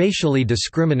racially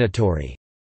discriminatory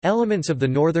elements of the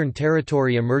Northern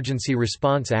Territory Emergency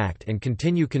Response Act and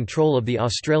continue control of the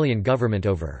Australian government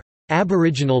over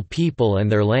Aboriginal people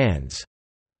and their lands.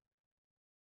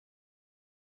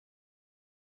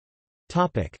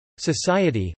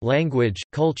 Society, language,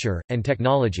 culture, and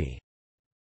technology.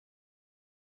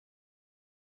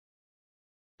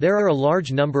 There are a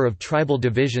large number of tribal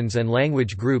divisions and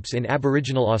language groups in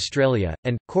Aboriginal Australia,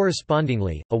 and,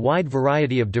 correspondingly, a wide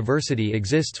variety of diversity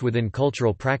exists within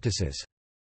cultural practices.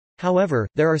 However,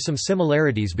 there are some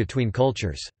similarities between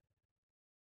cultures.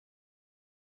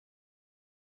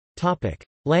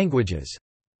 Languages.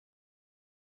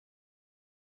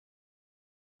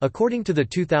 According to the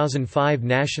 2005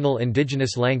 National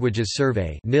Indigenous Languages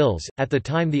Survey (NILS), at the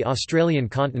time the Australian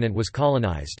continent was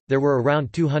colonised, there were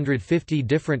around 250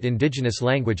 different Indigenous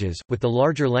languages, with the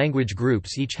larger language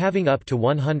groups each having up to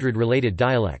 100 related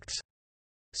dialects.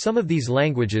 Some of these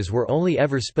languages were only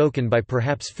ever spoken by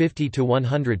perhaps 50 to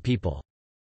 100 people.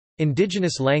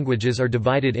 Indigenous languages are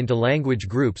divided into language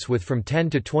groups with from 10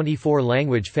 to 24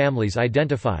 language families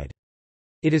identified.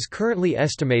 It is currently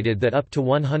estimated that up to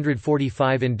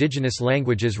 145 Indigenous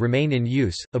languages remain in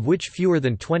use, of which fewer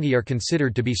than 20 are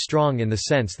considered to be strong in the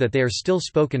sense that they are still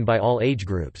spoken by all age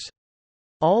groups.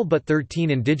 All but 13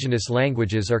 Indigenous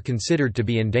languages are considered to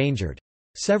be endangered.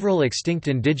 Several extinct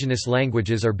Indigenous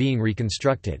languages are being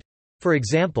reconstructed. For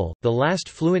example, the last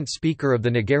fluent speaker of the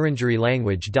Ngarrindjeri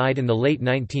language died in the late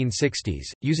 1960s.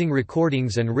 Using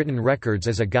recordings and written records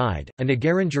as a guide, a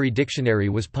Ngarrindjeri dictionary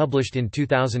was published in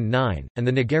 2009, and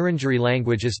the Ngarrindjeri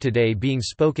language is today being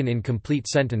spoken in complete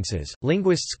sentences.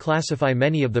 Linguists classify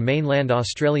many of the mainland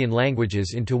Australian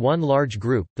languages into one large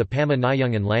group, the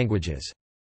Pama-Nyungan languages.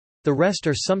 The rest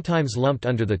are sometimes lumped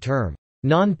under the term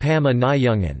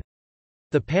non-Pama-Nyungan.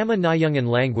 The Pama-Nyungan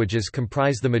languages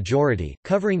comprise the majority,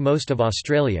 covering most of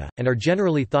Australia, and are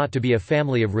generally thought to be a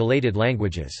family of related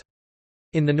languages.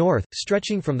 In the north,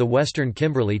 stretching from the western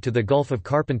Kimberley to the Gulf of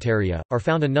Carpentaria, are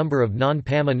found a number of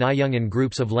non-Pama-Nyungan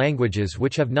groups of languages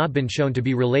which have not been shown to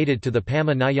be related to the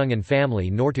Pama-Nyungan family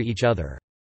nor to each other.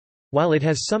 While it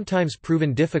has sometimes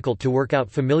proven difficult to work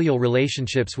out familial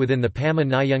relationships within the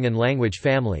Pama-Nyungan language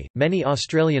family, many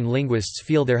Australian linguists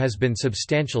feel there has been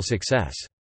substantial success.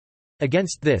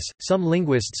 Against this, some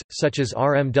linguists, such as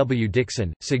R. M. W.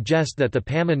 Dixon, suggest that the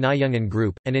Pama-Nyungan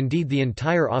group, and indeed the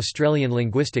entire Australian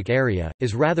linguistic area,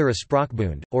 is rather a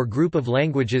Sprachbund, or group of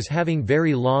languages having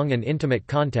very long and intimate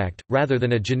contact, rather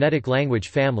than a genetic language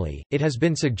family. It has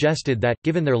been suggested that,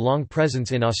 given their long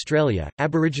presence in Australia,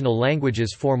 Aboriginal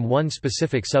languages form one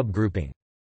specific subgrouping.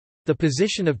 The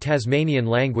position of Tasmanian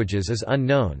languages is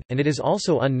unknown, and it is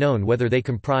also unknown whether they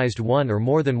comprised one or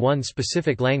more than one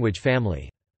specific language family.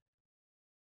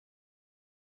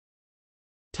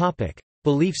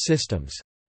 Belief systems.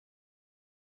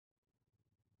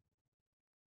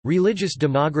 Religious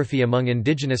demography among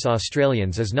Indigenous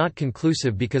Australians is not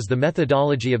conclusive because the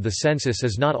methodology of the census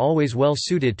is not always well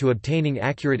suited to obtaining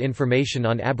accurate information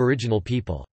on Aboriginal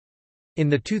people. In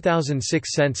the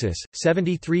 2006 census,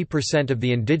 73% of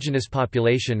the Indigenous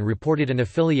population reported an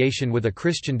affiliation with a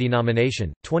Christian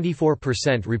denomination,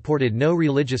 24% reported no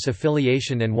religious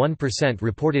affiliation and 1%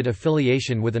 reported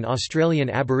affiliation with an Australian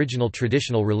Aboriginal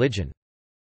traditional religion.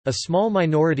 A small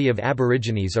minority of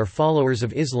Aborigines are followers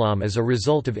of Islam as a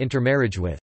result of intermarriage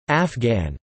with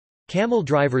Afghan camel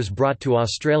drivers brought to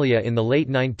Australia in the late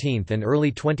 19th and early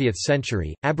 20th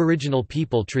century. Aboriginal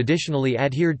people traditionally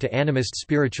adhered to animist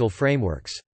spiritual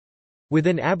frameworks.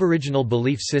 Within Aboriginal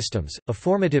belief systems, a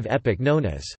formative epoch known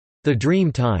as the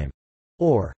Dream Time,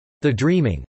 or the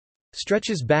Dreaming,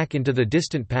 stretches back into the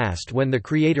distant past when the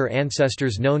creator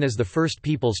ancestors known as the First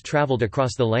Peoples travelled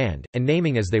across the land, and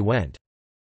naming as they went.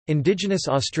 Indigenous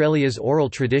Australia's oral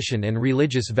tradition and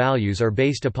religious values are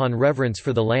based upon reverence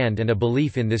for the land and a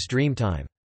belief in this dreamtime.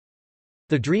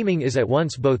 The dreaming is at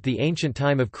once both the ancient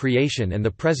time of creation and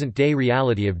the present-day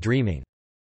reality of dreaming.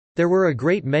 There were a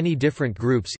great many different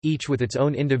groups, each with its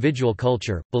own individual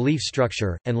culture, belief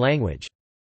structure, and language.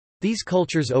 These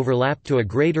cultures overlapped to a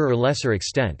greater or lesser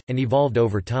extent, and evolved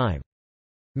over time.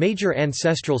 Major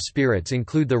ancestral spirits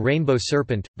include the rainbow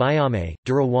serpent, Bayame,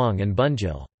 Durawang and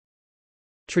Bunjil.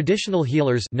 Traditional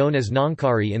healers known as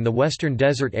Ngangkari in the western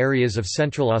desert areas of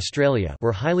Central Australia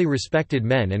were highly respected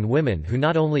men and women who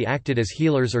not only acted as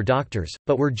healers or doctors,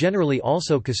 but were generally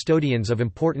also custodians of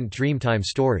important dreamtime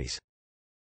stories.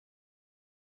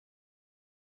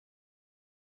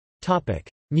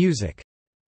 Music.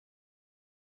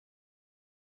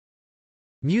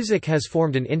 Music has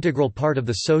formed an integral part of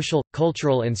the social,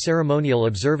 cultural and ceremonial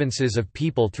observances of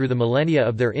people through the millennia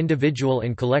of their individual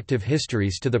and collective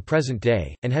histories to the present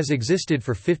day, and has existed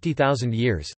for 50,000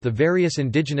 years. The various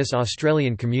Indigenous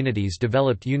Australian communities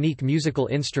developed unique musical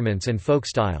instruments and folk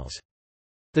styles.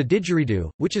 The didgeridoo,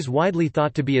 which is widely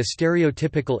thought to be a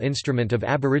stereotypical instrument of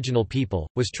Aboriginal people,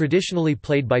 was traditionally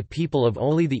played by people of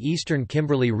only the eastern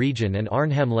Kimberley region and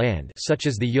Arnhem Land, such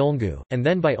as the Yolngu, and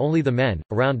then by only the men.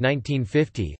 Around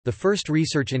 1950, the first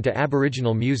research into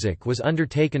Aboriginal music was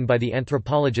undertaken by the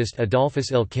anthropologist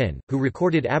Adolphus Ilkin, who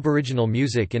recorded Aboriginal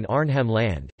music in Arnhem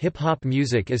Land. Hip hop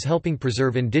music is helping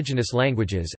preserve Indigenous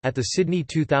languages. At the Sydney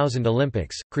 2000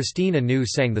 Olympics, Christine Anu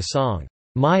sang the song,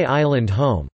 My Island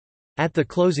Home, at the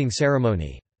closing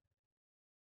ceremony.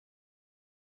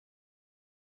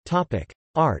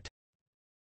 Art.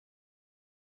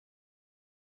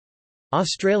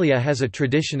 Australia has a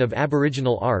tradition of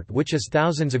Aboriginal art which is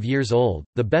thousands of years old,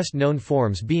 the best known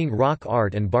forms being rock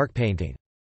art and bark painting.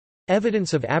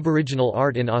 Evidence of Aboriginal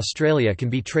art in Australia can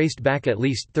be traced back at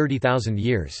least 30,000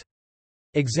 years.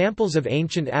 Examples of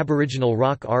ancient Aboriginal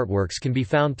rock artworks can be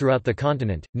found throughout the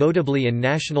continent, notably in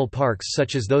national parks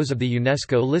such as those of the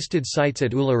UNESCO-listed sites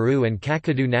at Uluru and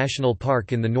Kakadu National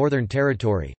Park in the Northern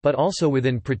Territory, but also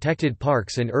within protected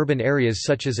parks in urban areas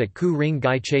such as at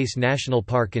Ku-ring-gai Chase National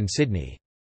Park in Sydney.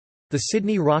 The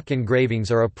Sydney rock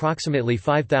engravings are approximately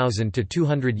 5,000 to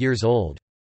 200 years old.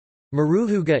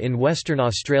 Maruhuga in Western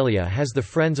Australia has the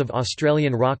Friends of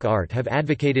Australian Rock Art have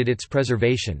advocated its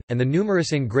preservation, and the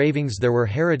numerous engravings there were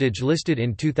heritage listed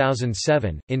in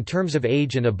 2007. In terms of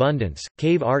age and abundance,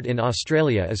 cave art in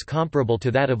Australia is comparable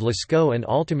to that of Lascaux and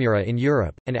Altamira in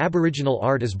Europe, and Aboriginal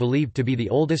art is believed to be the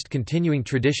oldest continuing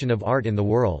tradition of art in the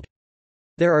world.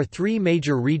 There are three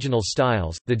major regional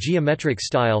styles, the geometric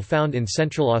style found in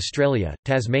Central Australia,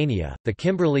 Tasmania, the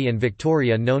Kimberley and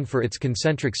Victoria known for its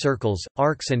concentric circles,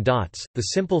 arcs and dots,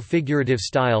 the simple figurative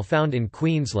style found in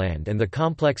Queensland and the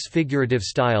complex figurative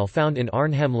style found in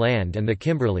Arnhem Land and the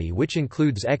Kimberley which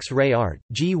includes X-ray art,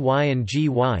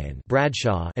 Gyan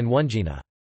Bradshaw and Wandjina.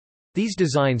 These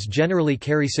designs generally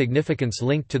carry significance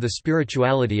linked to the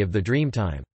spirituality of the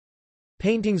Dreamtime.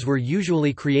 Paintings were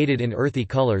usually created in earthy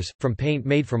colors, from paint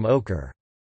made from ochre.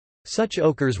 Such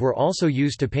ochres were also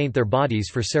used to paint their bodies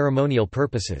for ceremonial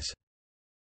purposes.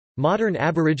 Modern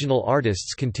Aboriginal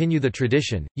artists continue the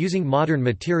tradition, using modern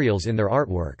materials in their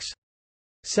artworks.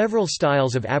 Several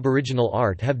styles of Aboriginal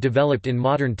art have developed in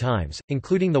modern times,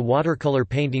 including the watercolour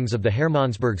paintings of the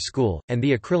Hermannsburg School, and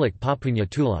the acrylic Papunya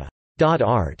Tula dot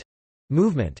art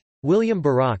movement. William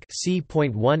Barak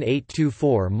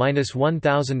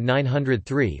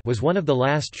c.1824–1903 was one of the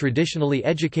last traditionally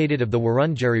educated of the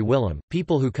Wurundjeri Willem,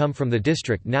 people who come from the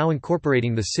district now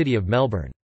incorporating the city of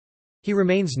Melbourne. He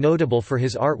remains notable for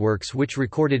his artworks which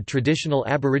recorded traditional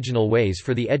Aboriginal ways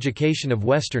for the education of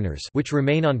Westerners, which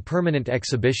remain on permanent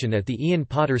exhibition at the Ian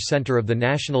Potter Centre of the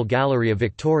National Gallery of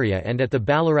Victoria and at the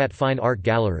Ballarat Fine Art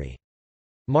Gallery.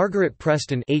 Margaret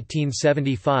Preston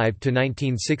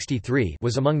 (1875–1963)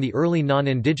 was among the early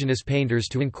non-Indigenous painters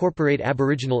to incorporate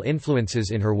Aboriginal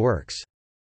influences in her works.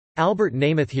 Albert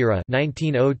Namathira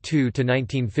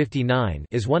 (1902–1959)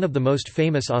 is one of the most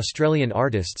famous Australian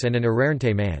artists and an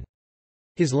Arrernte man.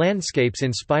 His landscapes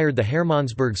inspired the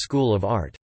Hermannsburg School of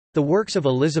Art. The works of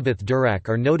Elizabeth Durack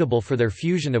are notable for their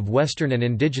fusion of Western and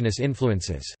Indigenous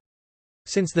influences.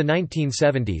 Since the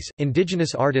 1970s,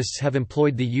 Indigenous artists have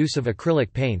employed the use of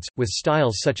acrylic paints, with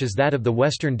styles such as that of the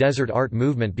Western Desert art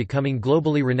movement becoming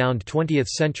globally renowned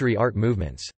 20th-century art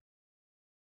movements.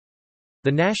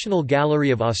 The National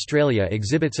Gallery of Australia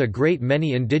exhibits a great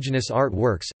many Indigenous art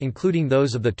works, including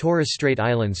those of the Torres Strait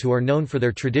Islands who are known for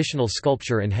their traditional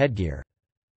sculpture and headgear.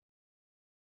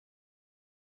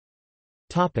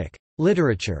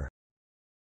 Literature.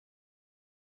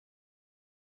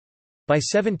 By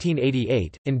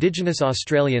 1788, Indigenous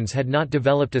Australians had not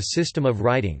developed a system of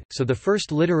writing, so the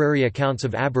first literary accounts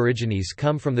of Aborigines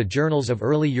come from the journals of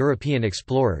early European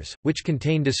explorers, which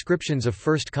contain descriptions of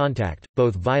first contact,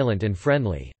 both violent and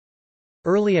friendly.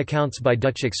 Early accounts by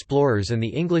Dutch explorers and the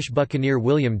English buccaneer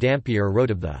William Dampier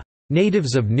wrote of the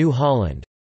natives of New Holland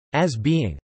as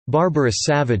being barbarous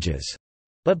savages.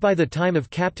 But by the time of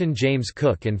Captain James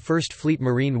Cook and First Fleet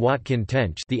Marine Watkin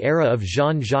Tench, the era of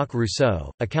Jean-Jacques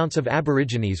Rousseau, accounts of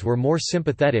Aborigines were more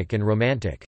sympathetic and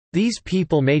romantic. These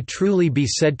people may truly be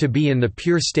said to be in the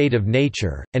pure state of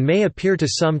nature, and may appear to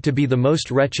some to be the most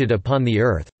wretched upon the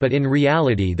earth, but in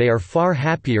reality they are far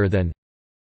happier than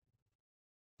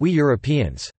we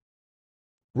Europeans,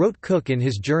 wrote Cook in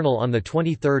his journal on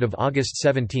 23 August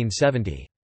 1770.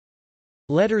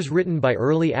 Letters written by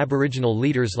early Aboriginal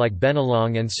leaders like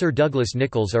Bennelong and Sir Douglas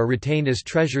Nicholls are retained as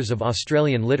treasures of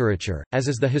Australian literature, as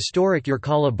is the historic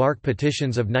Yirrkala Bark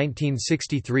Petitions of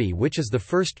 1963, which is the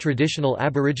first traditional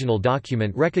Aboriginal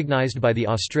document recognised by the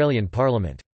Australian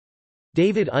Parliament.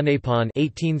 David Unaipon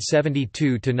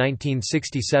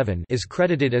 (1872–1967) is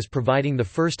credited as providing the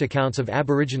first accounts of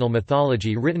Aboriginal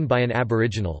mythology written by an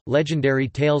Aboriginal, Legendary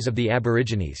Tales of the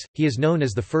Aborigines. He is known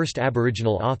as the first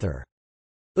Aboriginal author.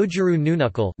 Oodgeroo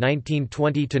Noonuccal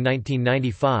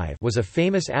 (1920–1995) was a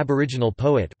famous Aboriginal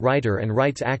poet, writer and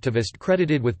rights activist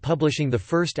credited with publishing the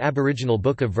first Aboriginal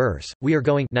book of verse, We Are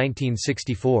Going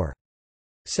 1964.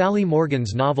 Sally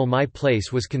Morgan's novel My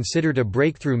Place was considered a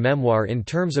breakthrough memoir in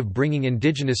terms of bringing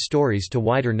Indigenous stories to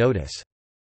wider notice.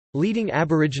 Leading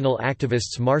Aboriginal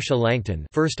activists Marcia Langton,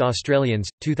 First Australians,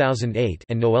 2008,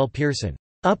 and Noel Pearson,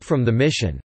 Up from the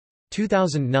Mission,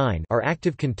 2009, are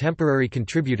active contemporary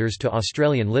contributors to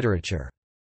Australian literature.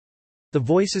 The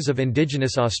voices of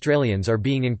Indigenous Australians are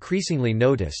being increasingly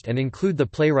noticed and include the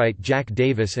playwright Jack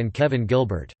Davis and Kevin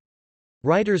Gilbert.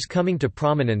 Writers coming to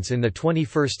prominence in the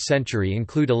 21st century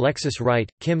include Alexis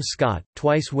Wright, Kim Scott,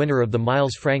 twice winner of the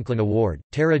Miles Franklin Award,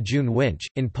 Tara June Winch,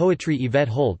 in poetry Yvette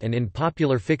Holt, and in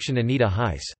popular fiction Anita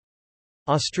Heiss.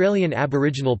 Australian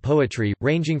Aboriginal poetry,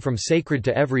 ranging from sacred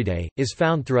to everyday, is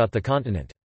found throughout the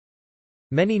continent.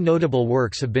 Many notable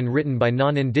works have been written by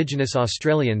non-Indigenous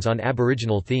Australians on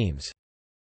Aboriginal themes.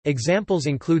 Examples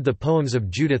include the poems of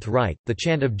Judith Wright, the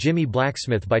chant of Jimmy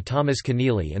Blacksmith by Thomas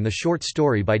Keneally, and the short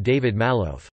story by David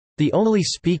Malouf, The Only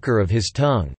Speaker of His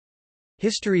Tongue.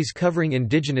 Histories covering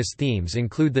Indigenous themes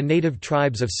include The Native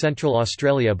Tribes of Central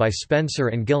Australia by Spencer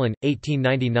and Gillen,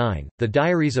 1899, The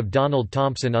Diaries of Donald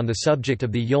Thompson on the subject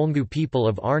of the Yolngu people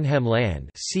of Arnhem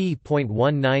Land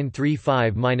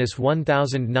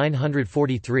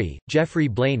c.1935–1943, Geoffrey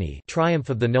Blainey,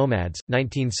 Triumph of the Nomads,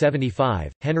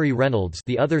 1975, Henry Reynolds,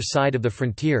 The Other Side of the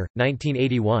Frontier,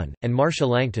 1981, and Marcia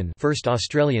Langton, First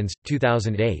Australians,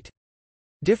 2008.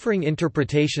 Differing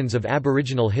interpretations of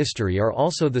Aboriginal history are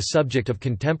also the subject of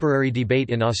contemporary debate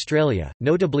in Australia,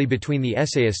 notably between the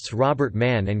essayists Robert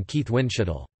Mann and Keith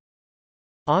Winshuttle.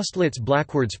 Austerlitz's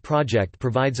Blackwords Project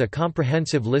provides a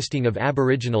comprehensive listing of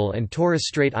Aboriginal and Torres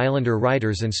Strait Islander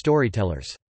writers and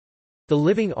storytellers. The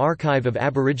Living Archive of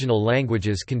Aboriginal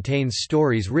Languages contains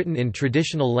stories written in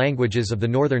traditional languages of the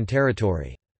Northern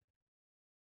Territory.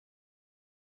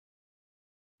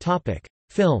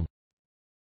 Film.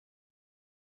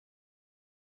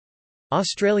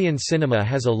 Australian cinema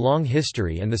has a long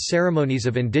history, and the ceremonies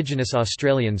of Indigenous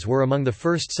Australians were among the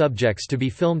first subjects to be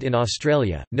filmed in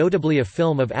Australia, notably a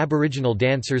film of Aboriginal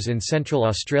dancers in Central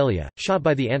Australia, shot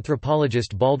by the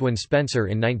anthropologist Baldwin Spencer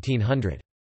in 1900.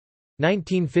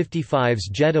 1955's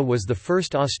Jeddah was the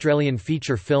first Australian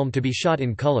feature film to be shot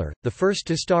in colour, the first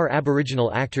to star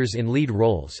Aboriginal actors in lead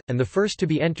roles, and the first to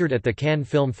be entered at the Cannes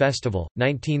Film Festival.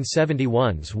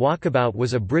 1971's Walkabout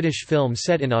was a British film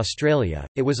set in Australia.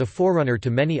 It was a forerunner to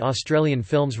many Australian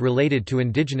films related to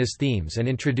Indigenous themes and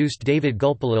introduced David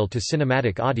Gulpilil to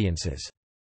cinematic audiences.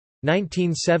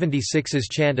 1976's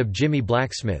Chant of Jimmy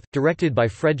Blacksmith, directed by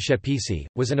Fred Shepisi,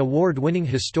 was an award-winning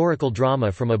historical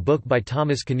drama from a book by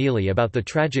Thomas Keneally about the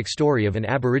tragic story of an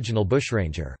Aboriginal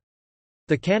bushranger.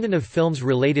 The canon of films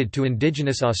related to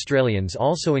Indigenous Australians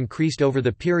also increased over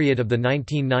the period of the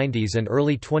 1990s and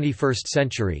early 21st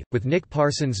century, with Nick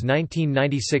Parsons'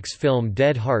 1996 film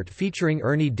Dead Heart featuring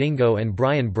Ernie Dingo and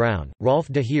Brian Brown, Rolf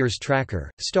de Heer's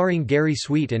Tracker, starring Gary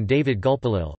Sweet and David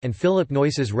Gulpilil, and Philip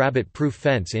Noyce's Rabbit Proof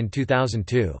Fence in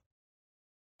 2002.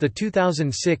 The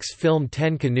 2006 film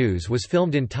 10 Canoes was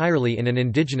filmed entirely in an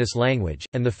Indigenous language,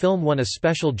 and the film won a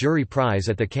special jury prize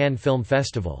at the Cannes Film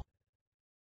Festival.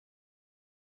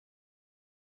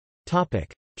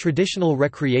 Traditional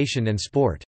recreation and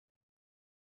sport.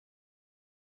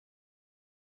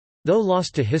 Though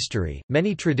lost to history,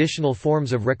 many traditional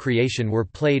forms of recreation were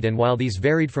played, and while these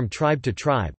varied from tribe to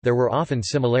tribe, there were often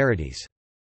similarities.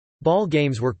 Ball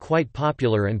games were quite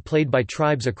popular and played by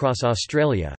tribes across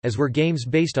Australia, as were games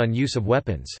based on use of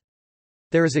weapons.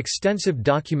 There is extensive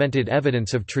documented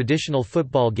evidence of traditional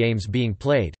football games being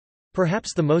played.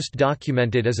 Perhaps the most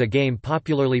documented is a game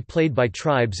popularly played by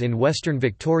tribes in western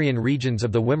Victorian regions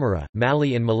of the Wimmera,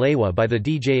 Mallee and Malewa by the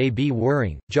Djab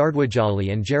Wuring,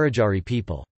 Jardwajali and Jarijari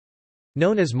people.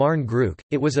 Known as Marn Grook,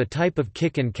 it was a type of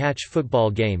kick-and-catch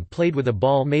football game played with a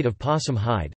ball made of possum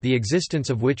hide, the existence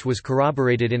of which was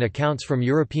corroborated in accounts from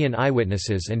European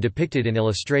eyewitnesses and depicted in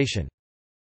illustration.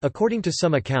 According to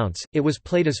some accounts, it was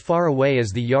played as far away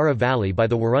as the Yarra Valley by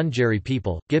the Wurundjeri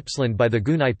people, Gippsland by the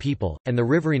Gunai people, and the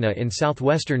Riverina in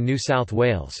southwestern New South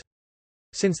Wales.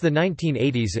 Since the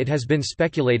 1980s it has been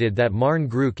speculated that Marn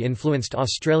Grook influenced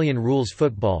Australian rules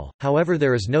football, however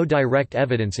there is no direct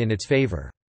evidence in its favour.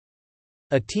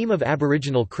 A team of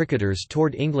Aboriginal cricketers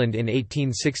toured England in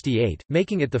 1868,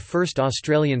 making it the first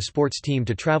Australian sports team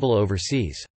to travel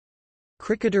overseas.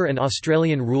 Cricketer and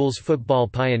Australian rules football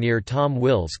pioneer Tom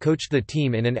Wills coached the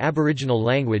team in an Aboriginal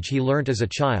language he learnt as a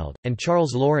child, and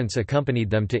Charles Lawrence accompanied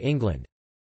them to England.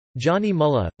 Johnny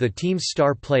Mulla, the team's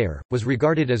star player, was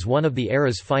regarded as one of the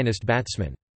era's finest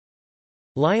batsmen.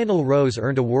 Lionel Rose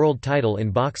earned a world title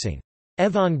in boxing.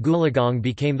 Yvonne Goolagong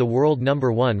became the world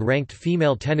 #1 ranked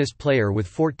female tennis player with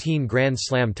 14 Grand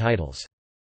Slam titles.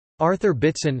 Arthur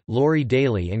Bitson, Laurie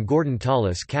Daly and Gordon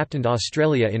Tallis captained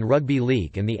Australia in Rugby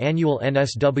League and the annual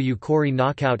NSW Corrie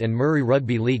Knockout and Murray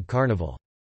Rugby League Carnival.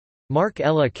 Mark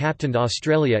Ella captained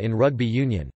Australia in Rugby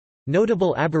Union.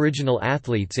 Notable Aboriginal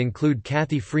athletes include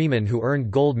Kathy Freeman, who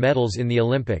earned gold medals in the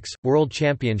Olympics, World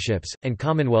Championships, and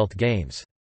Commonwealth Games.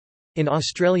 In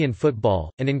Australian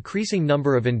football, an increasing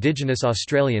number of Indigenous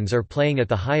Australians are playing at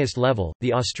the highest level,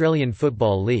 the Australian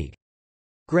Football League.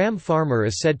 Graham Farmer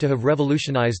is said to have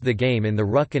revolutionised the game in the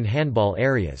ruck and handball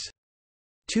areas.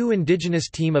 Two Indigenous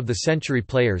Team of the Century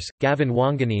players, Gavin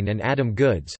Wanganeen and Adam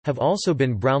Goodes, have also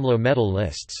been Brownlow medal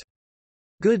lists.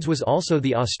 Goodes was also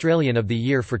the Australian of the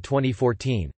Year for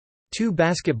 2014. Two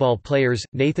basketball players,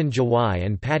 Nathan Jawai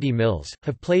and Paddy Mills,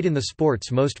 have played in the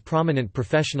sport's most prominent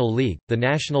professional league, the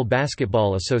National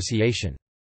Basketball Association.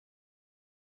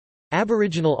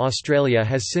 Aboriginal Australia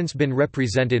has since been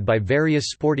represented by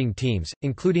various sporting teams,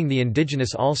 including the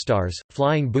Indigenous All-Stars,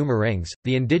 Flying Boomerangs,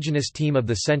 the Indigenous Team of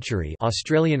the Century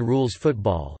Australian Rules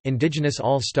Football, Indigenous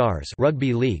All-Stars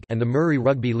Rugby League and the Murray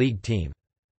Rugby League team.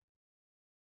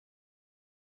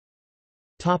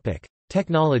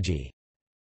 Technology.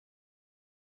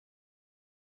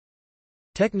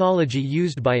 Technology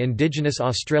used by Indigenous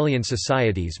Australian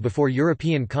societies before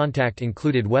European contact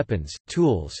included weapons,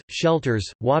 tools, shelters,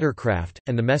 watercraft,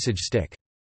 and the message stick.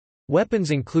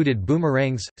 Weapons included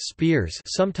boomerangs, spears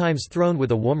sometimes thrown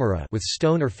with a woomera with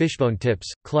stone or fishbone tips,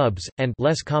 clubs, and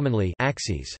less commonly,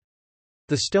 axes.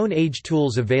 The Stone Age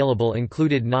tools available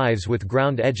included knives with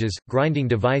ground edges, grinding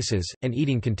devices, and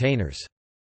eating containers.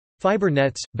 Fiber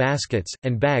nets, baskets,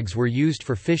 and bags were used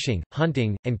for fishing,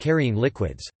 hunting, and carrying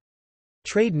liquids.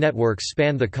 Trade networks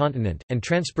spanned the continent, and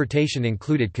transportation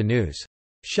included canoes.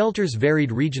 Shelters varied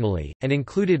regionally, and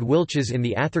included wilches in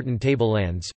the Atherton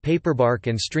tablelands, paperbark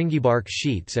and stringybark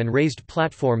sheets and raised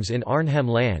platforms in Arnhem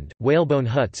Land, whalebone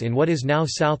huts in what is now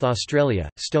South Australia,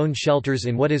 stone shelters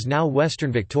in what is now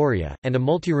Western Victoria, and a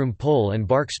multiroom pole and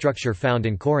bark structure found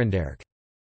in Coranderrk.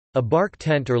 A bark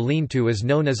tent or lean-to is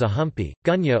known as a humpy,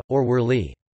 gunya, or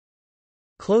wurley.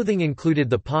 Clothing included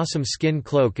the possum skin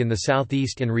cloak in the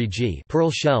southeast and reegee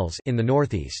pearl shells in the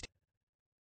northeast.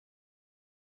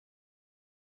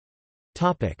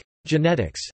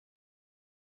 Genetics.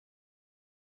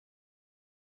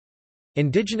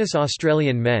 Indigenous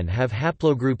Australian men have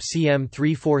haplogroup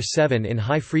CM347 in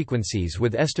high frequencies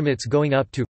with estimates going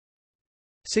up to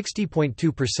 60.2%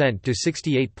 to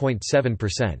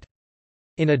 68.7%.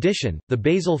 In addition, the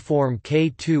basal form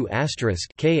K2**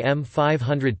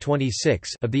 Km526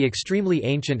 of the extremely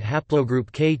ancient haplogroup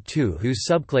K2 whose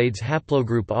subclades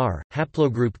haplogroup R,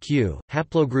 haplogroup Q,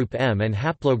 haplogroup M and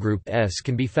haplogroup S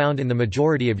can be found in the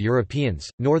majority of Europeans,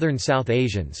 Northern South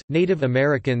Asians, Native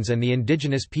Americans and the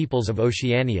indigenous peoples of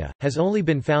Oceania, has only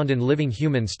been found in living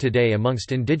humans today.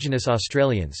 Amongst Indigenous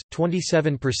Australians,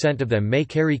 27% of them may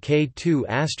carry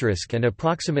K2** and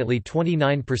approximately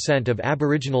 29% of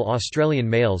Aboriginal Australian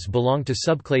males belong to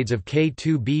subclades of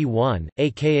K2b1,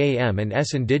 aka M and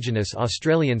S. Indigenous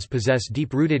Australians possess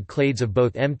deep-rooted clades of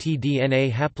both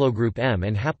mtDNA haplogroup M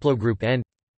and haplogroup N.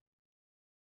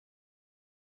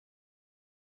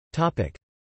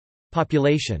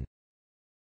 Population.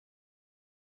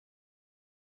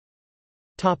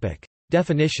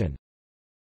 Definition.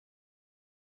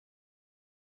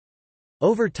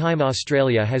 Over time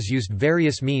Australia has used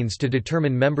various means to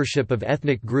determine membership of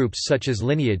ethnic groups such as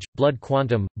lineage, blood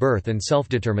quantum, birth and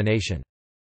self-determination.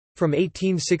 From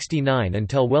 1869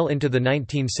 until well into the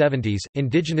 1970s,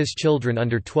 Indigenous children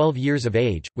under 12 years of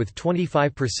age, with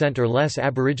 25% or less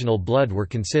Aboriginal blood were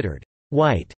considered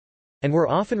white, and were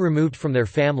often removed from their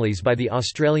families by the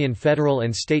Australian federal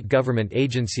and state government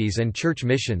agencies and church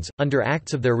missions, under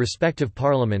acts of their respective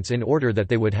parliaments in order that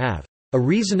they would have a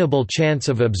reasonable chance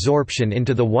of absorption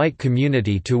into the white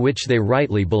community to which they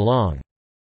rightly belong.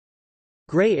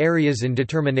 Grey areas in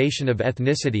determination of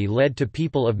ethnicity led to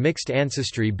people of mixed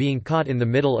ancestry being caught in the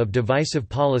middle of divisive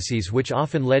policies which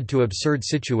often led to absurd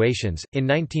situations. In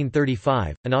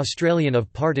 1935, an Australian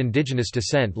of part Indigenous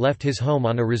descent left his home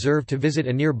on a reserve to visit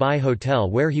a nearby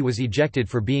hotel where he was ejected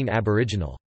for being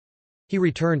Aboriginal. He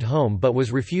returned home but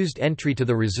was refused entry to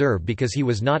the reserve because he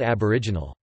was not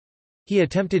Aboriginal. He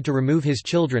attempted to remove his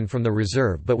children from the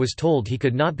reserve but was told he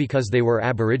could not because they were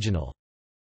Aboriginal.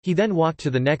 He then walked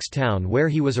to the next town where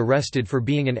he was arrested for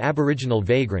being an Aboriginal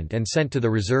vagrant and sent to the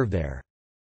reserve there.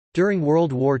 During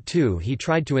World War II he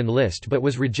tried to enlist but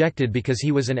was rejected because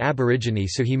he was an Aborigine,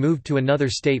 so he moved to another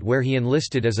state where he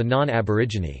enlisted as a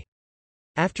non-Aborigine.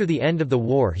 After the end of the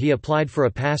war he applied for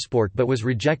a passport but was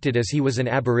rejected as he was an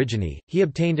Aborigine. He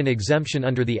obtained an exemption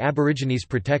under the Aborigines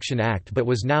Protection Act but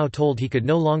was now told he could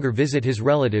no longer visit his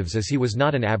relatives as he was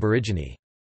not an Aborigine.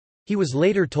 He was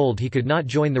later told he could not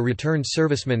join the Returned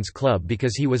Servicemen's Club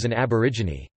because he was an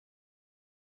Aborigine.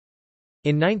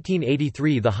 In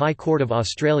 1983 the High Court of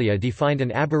Australia defined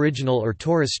an Aboriginal or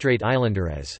Torres Strait Islander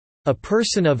as a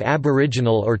person of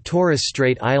Aboriginal or Torres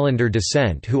Strait Islander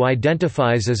descent who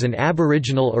identifies as an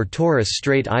Aboriginal or Torres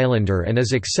Strait Islander and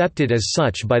is accepted as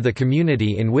such by the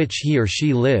community in which he or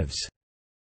she lives.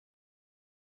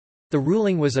 The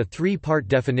ruling was a three-part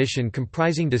definition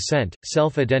comprising descent,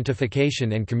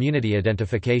 self-identification and community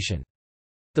identification.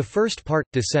 The first part,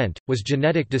 descent, was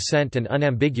genetic descent and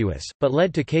unambiguous, but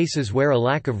led to cases where a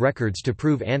lack of records to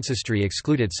prove ancestry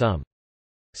excluded some.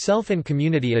 Self and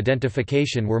community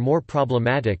identification were more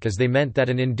problematic as they meant that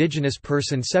an Indigenous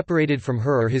person separated from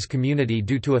her or his community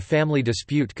due to a family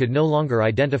dispute could no longer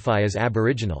identify as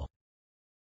Aboriginal.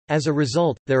 As a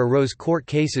result, there arose court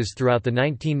cases throughout the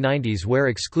 1990s where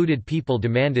excluded people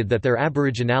demanded that their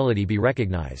Aboriginality be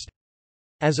recognized.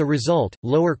 As a result,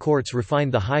 lower courts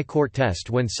refined the High Court test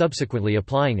when subsequently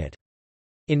applying it.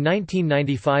 In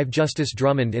 1995 Justice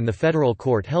Drummond in the federal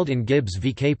court held in Gibbs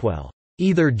v. Capewell,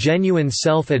 "Either genuine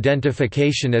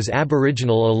self-identification as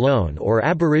Aboriginal alone or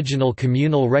Aboriginal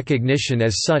communal recognition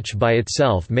as such by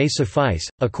itself may suffice,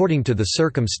 according to the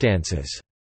circumstances."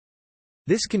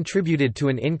 This contributed to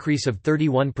an increase of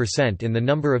 31% in the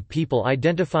number of people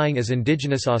identifying as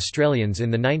Indigenous Australians in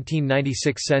the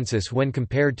 1996 census when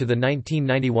compared to the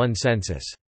 1991 census.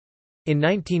 In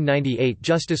 1998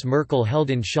 Justice Merkel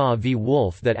held in Shaw v.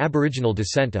 Wolf that Aboriginal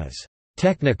descent is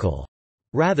 «technical»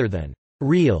 rather than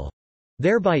 «real»,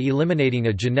 thereby eliminating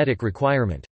a genetic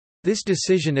requirement. This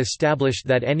decision established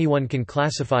that anyone can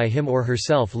classify him or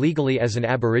herself legally as an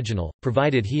Aboriginal,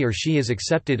 provided he or she is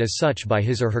accepted as such by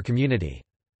his or her community.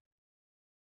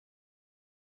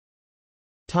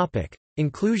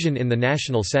 Inclusion in the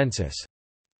national census.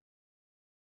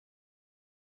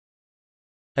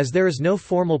 As there is no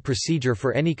formal procedure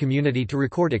for any community to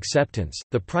record acceptance,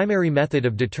 the primary method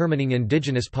of determining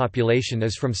Indigenous population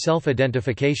is from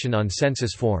self-identification on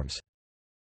census forms.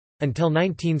 Until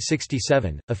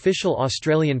 1967, official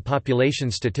Australian population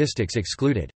statistics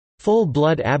excluded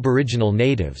full-blood Aboriginal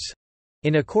natives.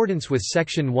 In accordance with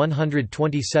Section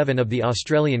 127 of the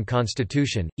Australian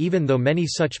Constitution, even though many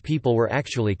such people were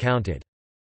actually counted.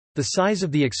 The size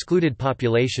of the excluded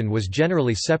population was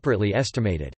generally separately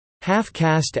estimated.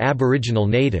 Half-caste Aboriginal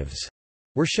natives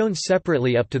were shown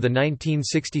separately up to the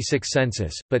 1966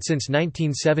 census, but since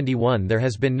 1971 there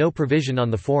has been no provision on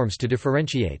the forms to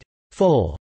differentiate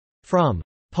full from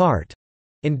part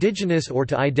Indigenous or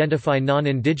to identify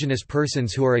non-Indigenous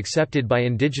persons who are accepted by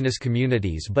Indigenous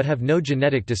communities but have no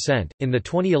genetic descent. In the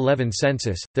 2011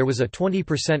 census, there was a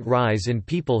 20% rise in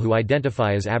people who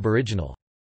identify as Aboriginal.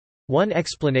 One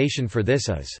explanation for this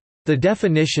is, the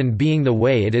definition being the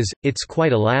way it is, it's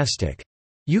quite elastic.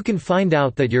 You can find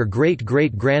out that your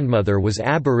great-great-grandmother was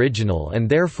Aboriginal and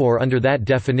therefore under that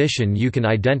definition you can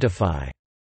identify.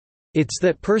 It's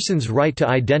that person's right to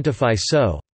identify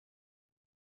so.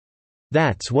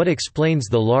 That's what explains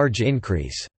the large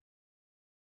increase.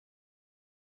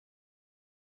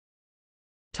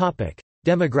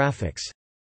 Demographics.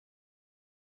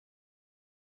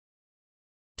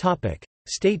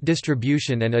 State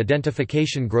distribution and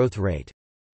identification growth rate.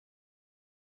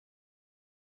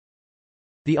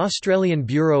 The Australian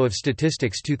Bureau of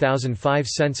Statistics 2005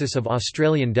 census of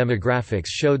Australian demographics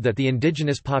showed that the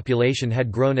Indigenous population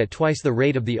had grown at twice the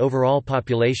rate of the overall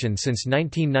population since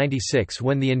 1996,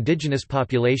 when the Indigenous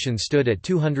population stood at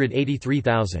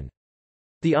 283,000.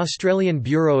 The Australian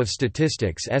Bureau of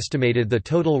Statistics estimated the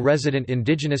total resident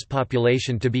Indigenous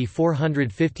population to be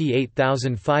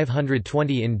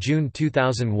 458,520 in June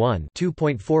 2001,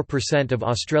 2.4% of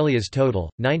Australia's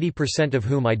total, 90% of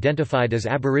whom identified as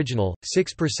Aboriginal,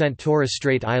 6% Torres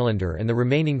Strait Islander and the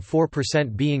remaining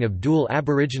 4% being of dual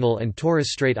Aboriginal and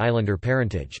Torres Strait Islander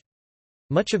parentage.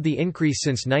 Much of the increase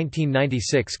since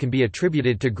 1996 can be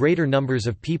attributed to greater numbers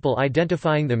of people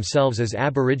identifying themselves as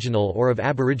Aboriginal or of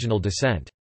Aboriginal descent.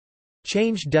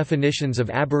 Changed definitions of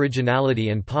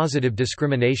Aboriginality and positive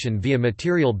discrimination via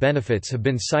material benefits have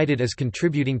been cited as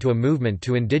contributing to a movement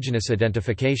to Indigenous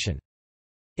identification.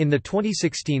 In the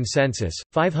 2016 census,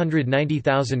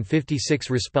 590,056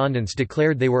 respondents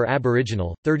declared they were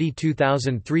Aboriginal,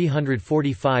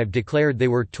 32,345 declared they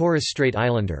were Torres Strait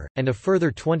Islander, and a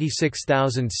further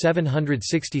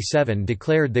 26,767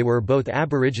 declared they were both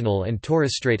Aboriginal and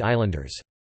Torres Strait Islanders.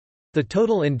 The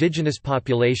total Indigenous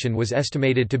population was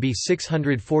estimated to be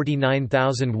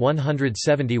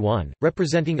 649,171,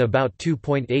 representing about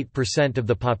 2.8% of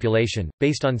the population.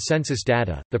 Based on census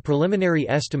data, the preliminary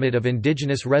estimate of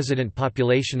Indigenous resident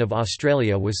population of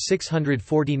Australia was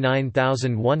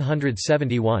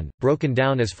 649,171, broken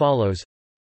down as follows: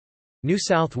 New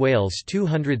South Wales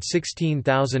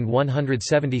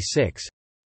 216,176,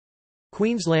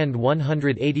 Queensland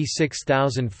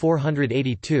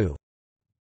 186,482,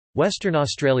 Western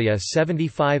Australia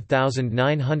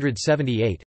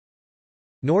 75,978,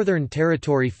 Northern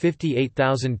Territory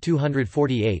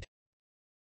 58,248,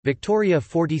 Victoria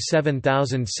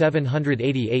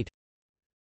 47,788,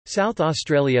 South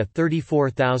Australia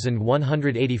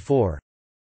 34,184,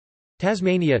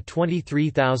 Tasmania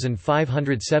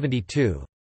 23,572,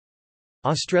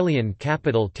 Australian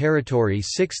Capital Territory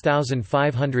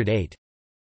 6,508,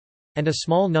 and a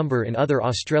small number in other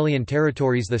Australian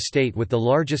territories. The state with the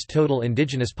largest total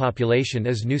Indigenous population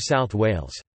is New South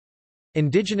Wales.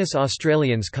 Indigenous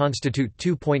Australians constitute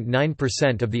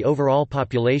 2.9% of the overall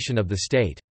population of the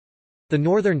state. The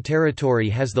Northern Territory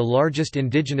has the largest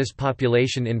Indigenous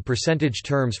population in percentage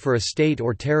terms for a state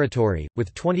or territory,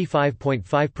 with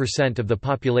 25.5% of the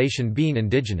population being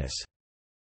Indigenous.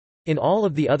 In all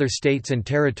of the other states and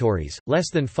territories, less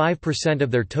than 5%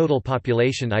 of their total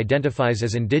population identifies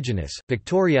as Indigenous.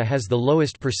 Victoria has the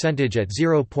lowest percentage at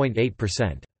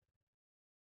 0.8%.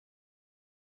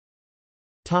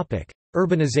 Topic: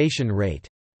 Urbanization rate.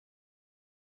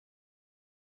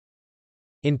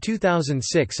 In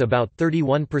 2006, about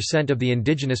 31% of the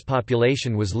Indigenous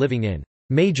population was living in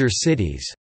major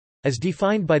cities, as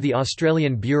defined by the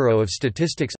Australian Bureau of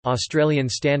Statistics, Australian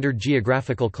Standard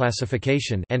Geographical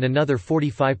Classification, and another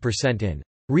 45% in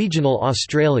regional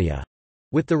Australia,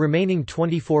 with the remaining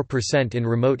 24% in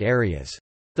remote areas.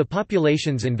 The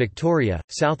populations in Victoria,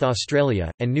 South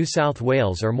Australia, and New South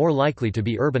Wales are more likely to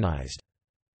be urbanised.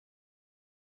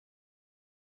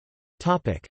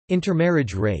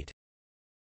 Intermarriage rate.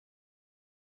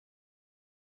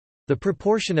 The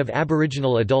proportion of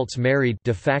Aboriginal adults married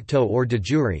de facto or de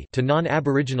jure to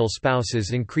non-Aboriginal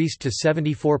spouses increased to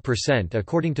 74%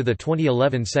 according to the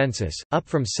 2011 census, up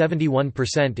from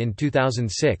 71% in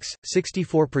 2006,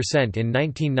 64% in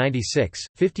 1996,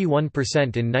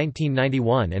 51% in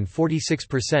 1991 and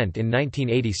 46% in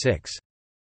 1986.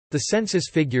 The census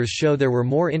figures show there were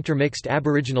more intermixed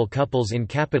Aboriginal couples in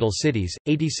capital cities,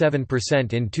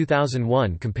 87% in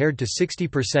 2001 compared to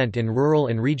 60% in rural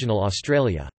and regional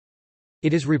Australia.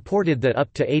 It is reported that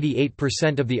up to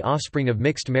 88% of the offspring of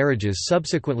mixed marriages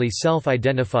subsequently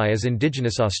self-identify as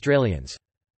Indigenous Australians.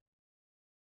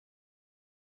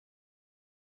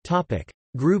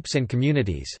 Groups and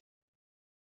communities.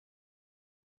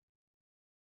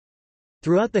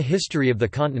 Throughout the history of the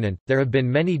continent, there have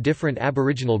been many different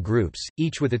Aboriginal groups,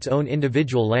 each with its own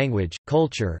individual language,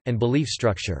 culture, and belief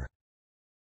structure.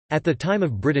 At the time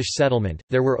of British settlement,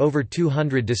 there were over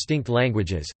 200 distinct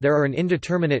languages. There are an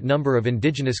indeterminate number of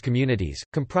indigenous communities,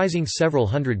 comprising several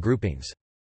hundred groupings.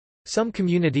 Some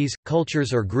communities,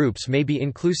 cultures, or groups may be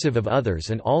inclusive of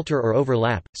others and alter or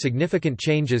overlap. Significant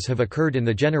changes have occurred in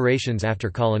the generations after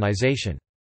colonization.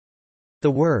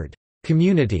 The word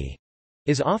community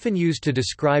is often used to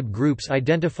describe groups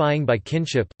identifying by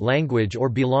kinship, language, or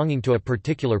belonging to a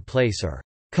particular place or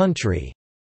country.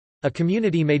 A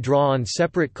community may draw on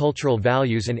separate cultural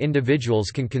values and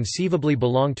individuals can conceivably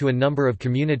belong to a number of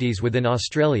communities within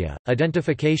Australia.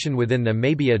 Identification within them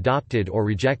may be adopted or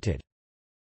rejected.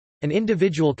 An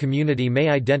individual community may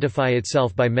identify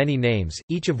itself by many names,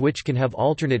 each of which can have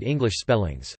alternate English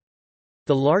spellings.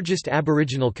 The largest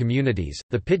Aboriginal communities,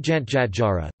 the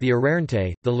Pitjantjatjara, the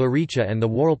Arrernte, the Luritja and the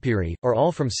Warlpiri, are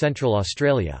all from Central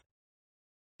Australia.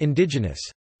 Indigenous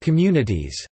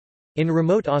communities in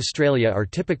remote Australia are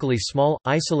typically small,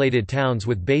 isolated towns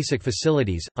with basic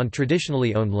facilities, on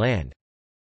traditionally owned land.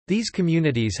 These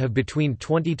communities have between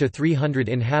 20 to 300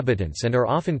 inhabitants and are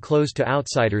often closed to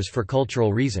outsiders for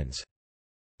cultural reasons.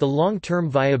 The long-term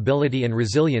viability and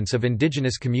resilience of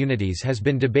indigenous communities has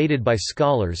been debated by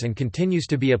scholars and continues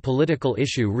to be a political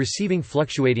issue receiving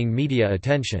fluctuating media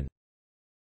attention.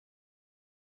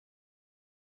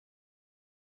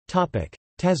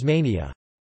 Tasmania.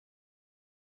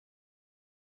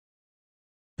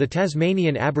 The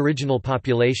Tasmanian Aboriginal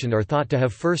population are thought to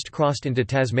have first crossed into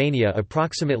Tasmania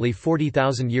approximately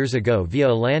 40,000 years ago via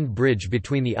a land bridge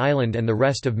between the island and the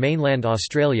rest of mainland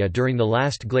Australia during the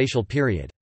last glacial period.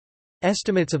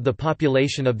 Estimates of the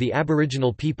population of the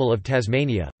Aboriginal people of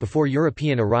Tasmania, before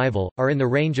European arrival, are in the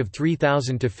range of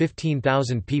 3,000 to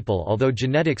 15,000 people, although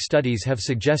genetic studies have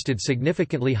suggested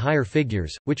significantly higher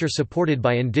figures, which are supported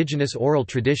by indigenous oral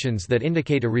traditions that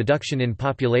indicate a reduction in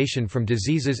population from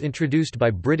diseases introduced by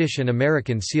British and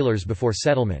American sealers before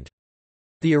settlement.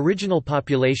 The original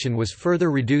population was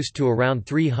further reduced to around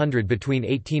 300 between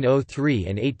 1803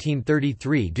 and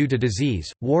 1833 due to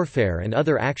disease, warfare and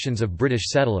other actions of British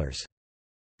settlers.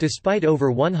 Despite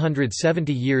over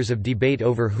 170 years of debate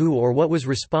over who or what was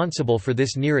responsible for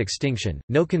this near extinction,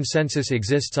 no consensus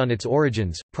exists on its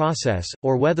origins, process,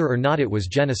 or whether or not it was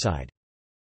genocide.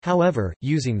 However,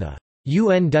 using the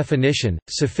UN definition,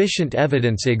 sufficient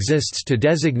evidence exists to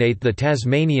designate the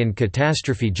Tasmanian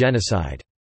catastrophe genocide.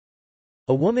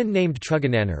 A woman named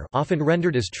Trugananor, often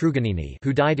rendered as Truganini,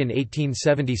 who died in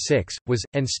 1876, was,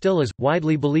 and still is,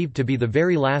 widely believed to be the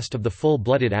very last of the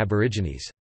full-blooded Aborigines.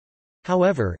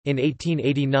 However, in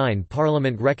 1889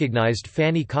 Parliament recognised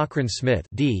Fanny Cochrane Smith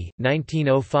d.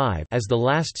 1905 as the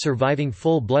last surviving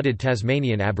full-blooded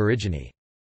Tasmanian Aborigine.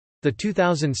 The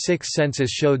 2006 census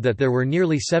showed that there were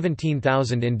nearly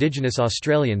 17,000 Indigenous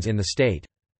Australians in the state.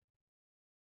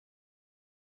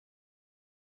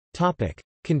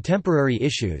 Contemporary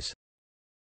issues.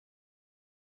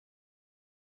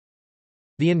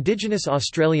 The Indigenous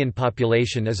Australian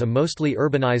population is a mostly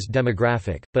urbanised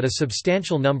demographic, but a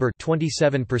substantial number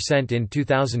 27% in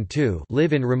 2002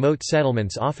 live in remote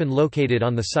settlements often located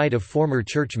on the site of former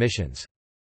church missions.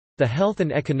 The health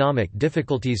and economic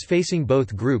difficulties facing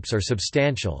both groups are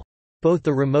substantial. Both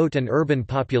the remote and urban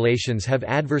populations have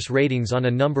adverse ratings on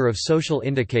a number of social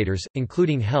indicators,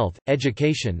 including health,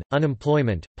 education,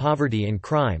 unemployment, poverty, and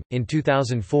crime. In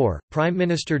 2004, Prime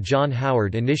Minister John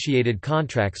Howard initiated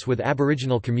contracts with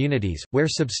Aboriginal communities, where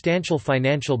substantial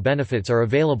financial benefits are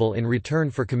available in return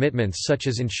for commitments such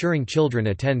as ensuring children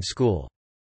attend school.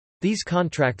 These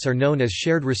contracts are known as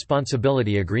shared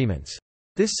responsibility agreements.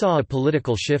 This saw a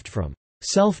political shift from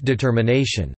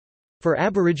self-determination for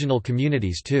Aboriginal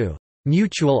communities to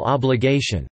mutual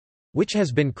obligation, which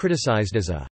has been criticized as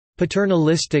a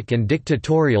paternalistic and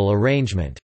dictatorial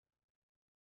arrangement.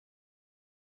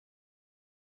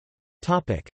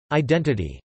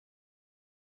 Identity.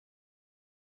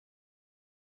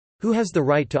 Who has the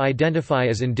right to identify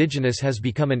as Indigenous has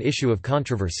become an issue of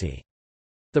controversy.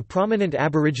 The prominent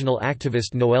Aboriginal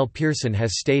activist Noel Pearson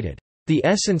has stated, "The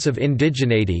essence of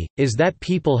indigeneity is that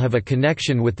people have a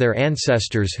connection with their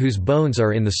ancestors whose bones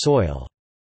are in the soil,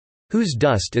 whose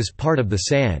dust is part of the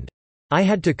sand. I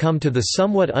had to come to the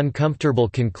somewhat uncomfortable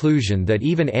conclusion that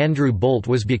even Andrew Bolt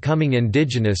was becoming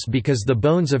Indigenous because the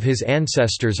bones of his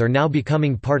ancestors are now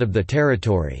becoming part of the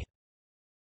territory."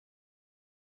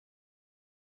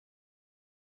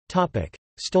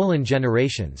 Stolen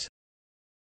generations.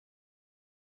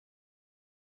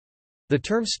 The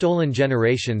term stolen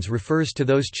generations refers to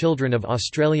those children of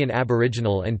Australian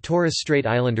Aboriginal and Torres Strait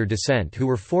Islander descent who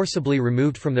were forcibly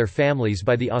removed from their families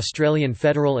by the Australian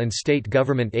federal and state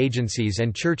government agencies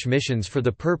and church missions for the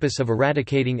purpose of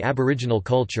eradicating Aboriginal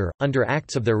culture, under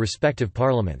acts of their respective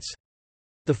parliaments.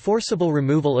 The forcible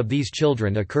removal of these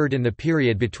children occurred in the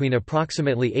period between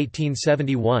approximately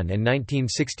 1871 and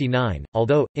 1969,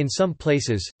 although, in some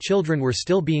places, children were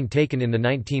still being taken in the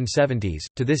 1970s.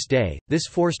 To this day, this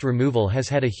forced removal has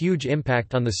had a huge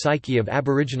impact on the psyche of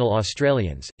Aboriginal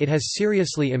Australians. It has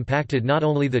seriously impacted not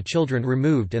only the children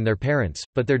removed and their parents,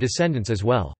 but their descendants as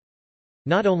well.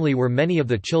 Not only were many of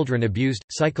the children abused,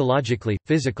 psychologically,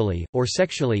 physically, or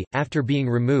sexually, after being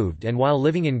removed and while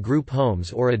living in group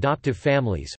homes or adoptive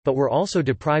families, but were also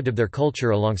deprived of their culture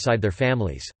alongside their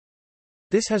families.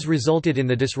 This has resulted in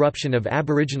the disruption of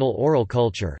Aboriginal oral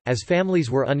culture, as families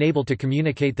were unable to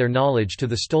communicate their knowledge to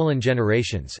the stolen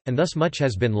generations, and thus much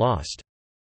has been lost.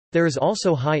 There is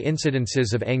also high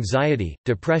incidences of anxiety,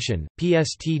 depression,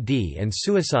 PTSD and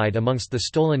suicide amongst the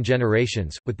stolen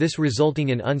generations, with this resulting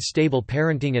in unstable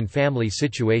parenting and family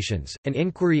situations. An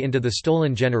inquiry into the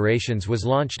stolen generations was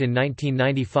launched in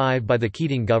 1995 by the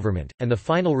Keating government, and the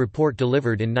final report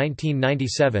delivered in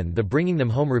 1997, the Bringing Them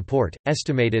Home report,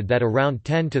 estimated that around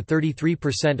 10 to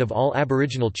 33% of all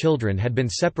Aboriginal children had been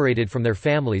separated from their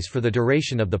families for the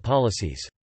duration of the policies.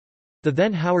 The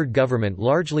then Howard government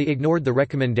largely ignored the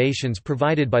recommendations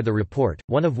provided by the report,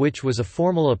 one of which was a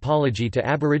formal apology to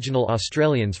Aboriginal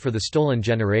Australians for the stolen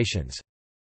generations.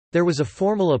 There was a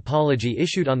formal apology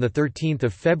issued on 13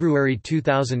 February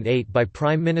 2008 by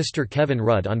Prime Minister Kevin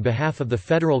Rudd on behalf of the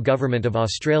Federal Government of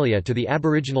Australia to the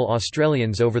Aboriginal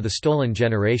Australians over the stolen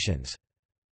generations.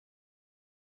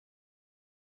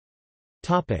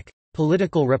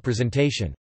 Political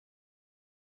representation.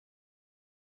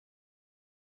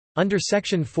 Under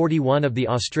Section 41 of the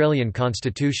Australian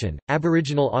Constitution,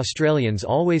 Aboriginal Australians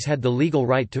always had the legal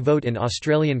right to vote in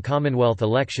Australian Commonwealth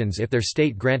elections if their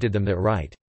state granted them that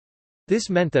right. This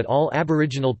meant that all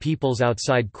Aboriginal peoples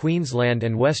outside Queensland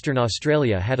and Western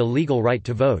Australia had a legal right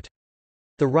to vote.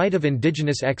 The right of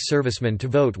Indigenous ex-servicemen to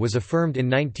vote was affirmed in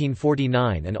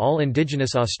 1949, and all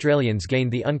Indigenous Australians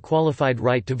gained the unqualified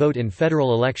right to vote in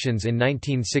federal elections in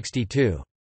 1962.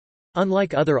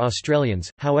 Unlike other Australians,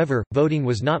 however, voting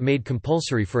was not made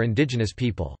compulsory for Indigenous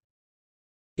people.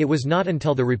 It was not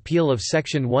until the repeal of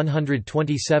Section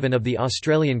 127 of the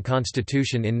Australian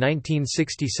Constitution in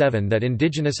 1967 that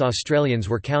Indigenous Australians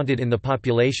were counted in the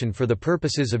population for the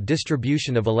purposes of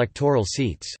distribution of electoral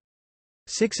seats.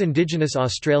 6 Indigenous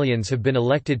Australians have been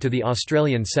elected to the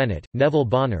Australian Senate: Neville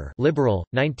Bonner, Liberal,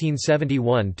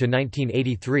 1971 to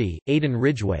 1983; Aidan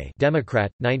Ridgway,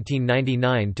 Democrat,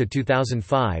 1999 to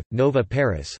 2005; Nova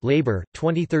Paris, Labor,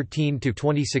 2013 to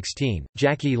 2016;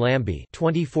 Jackie Lambie,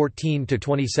 2014 to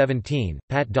 2017;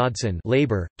 Pat Dodson,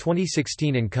 Labor,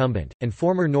 2016 incumbent, and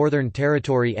former Northern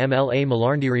Territory MLA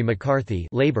Malarndirri McCarthy,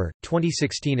 Labor,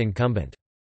 2016 incumbent.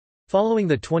 Following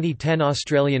the 2010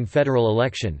 Australian federal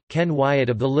election, Ken Wyatt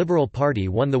of the Liberal Party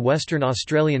won the Western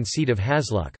Australian seat of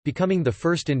Hasluck, becoming the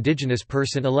first Indigenous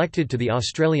person elected to the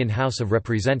Australian House of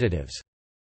Representatives.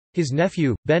 His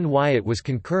nephew, Ben Wyatt, was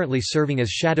concurrently serving as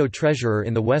Shadow Treasurer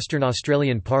in the Western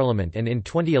Australian Parliament and in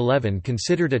 2011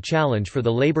 considered a challenge for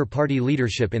the Labor Party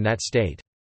leadership in that state.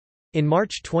 In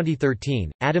March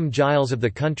 2013, Adam Giles of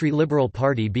the Country Liberal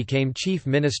Party became Chief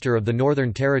Minister of the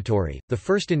Northern Territory, the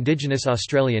first Indigenous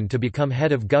Australian to become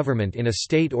head of government in a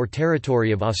state or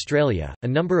territory of Australia. A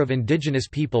number of Indigenous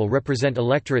people represent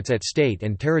electorates at state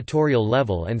and territorial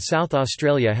level, and South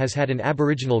Australia has had an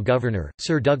Aboriginal governor,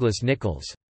 Sir Douglas Nicholls.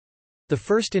 The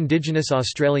first Indigenous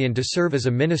Australian to serve as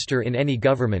a minister in any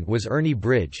government was Ernie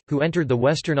Bridge, who entered the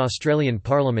Western Australian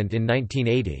Parliament in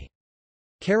 1980.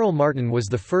 Carol Martin was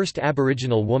the first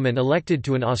Aboriginal woman elected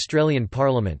to an Australian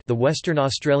Parliament, the Western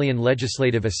Australian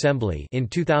Legislative Assembly, in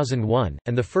 2001,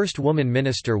 and the first woman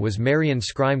minister was Marion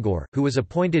Scrymgour, who was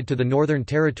appointed to the Northern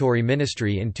Territory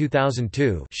Ministry in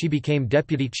 2002. She became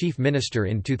Deputy Chief Minister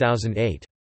in 2008.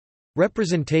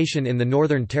 Representation in the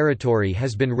Northern Territory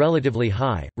has been relatively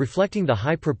high, reflecting the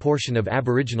high proportion of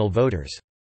Aboriginal voters.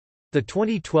 The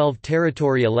 2012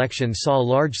 territory election saw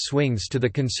large swings to the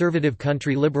Conservative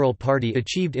Country Liberal Party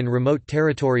achieved in remote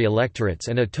territory electorates,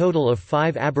 and a total of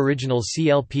 5 Aboriginal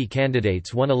CLP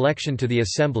candidates won election to the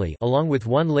Assembly along with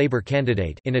 1 Labour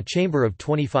candidate in a chamber of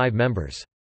 25 members.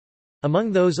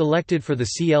 Among those elected for the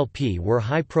CLP were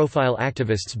high-profile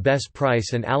activists Bess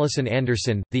Price and Alison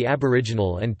Anderson. The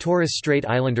Aboriginal and Torres Strait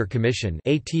Islander Commission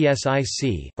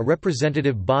 (ATSIC), a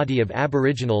representative body of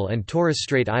Aboriginal and Torres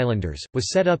Strait Islanders, was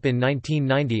set up in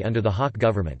 1990 under the Hawke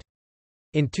government.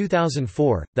 In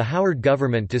 2004, the Howard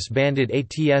government disbanded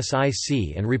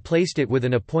ATSIC and replaced it with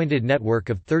an appointed network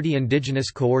of 30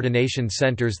 Indigenous coordination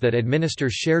centres that administer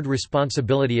shared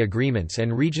responsibility agreements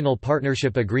and regional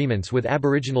partnership agreements with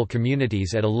Aboriginal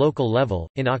communities at a local level.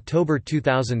 In October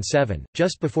 2007,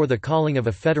 just before the calling of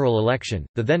a federal election,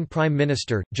 the then Prime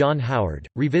Minister, John Howard,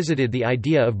 revisited the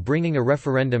idea of bringing a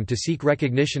referendum to seek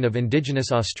recognition of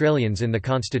Indigenous Australians in the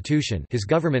Constitution. His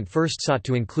government first sought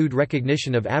to include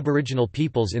recognition of Aboriginal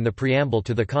peoples in the preamble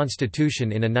to the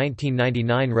Constitution in a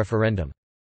 1999 referendum.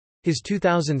 His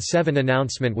 2007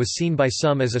 announcement was seen by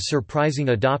some as a surprising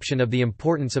adoption of the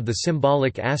importance of the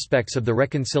symbolic aspects of the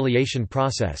reconciliation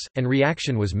process, and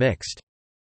reaction was mixed.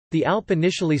 The ALP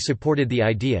initially supported the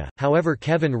idea, however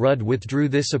Kevin Rudd withdrew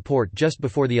this support just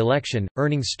before the election,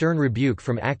 earning stern rebuke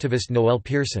from activist Noel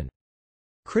Pearson.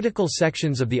 Critical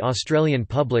sections of the Australian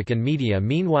public and media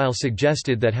meanwhile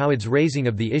suggested that Howard's raising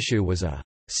of the issue was a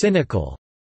cynical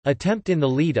attempt in the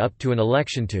lead-up to an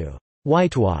election to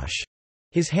whitewash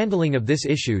his handling of this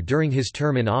issue during his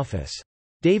term in office.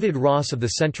 David Ross of the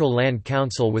Central Land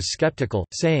Council was sceptical,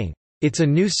 saying, "It's a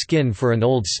new skin for an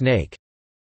old snake."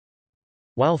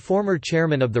 While former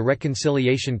chairman of the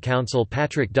Reconciliation Council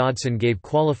Patrick Dodson gave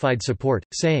qualified support,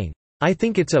 saying, "I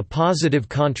think it's a positive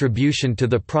contribution to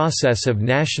the process of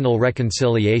national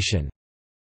reconciliation.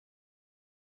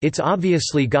 It's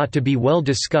obviously got to be well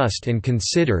discussed and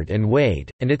considered and weighed,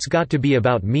 and it's got to be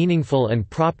about meaningful and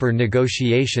proper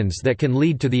negotiations that can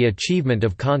lead to the achievement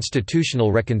of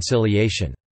constitutional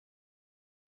reconciliation."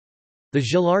 The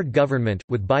Gillard government,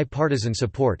 with bipartisan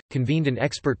support, convened an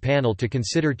expert panel to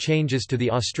consider changes to the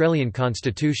Australian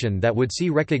Constitution that would see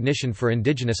recognition for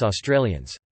Indigenous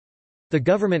Australians. The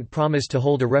government promised to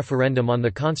hold a referendum on the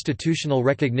constitutional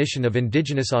recognition of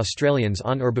Indigenous Australians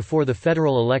on or before the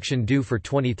federal election due for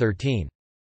 2013.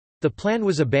 The plan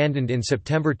was abandoned in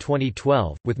September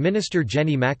 2012, with Minister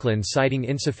Jenny Macklin citing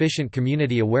insufficient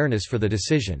community awareness for the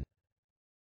decision.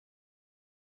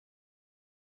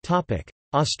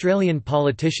 Australian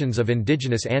politicians of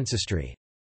Indigenous ancestry.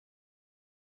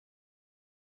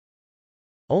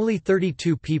 Only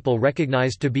 32 people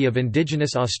recognised to be of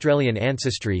Indigenous Australian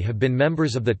ancestry have been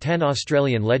members of the 10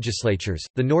 Australian legislatures.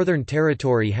 The Northern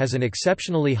Territory has an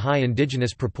exceptionally high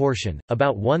Indigenous proportion,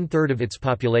 about 1/3 of its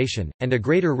population, and a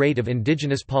greater rate of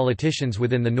Indigenous politicians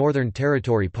within the Northern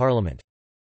Territory Parliament.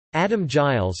 Adam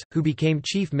Giles, who became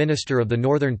Chief Minister of the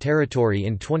Northern Territory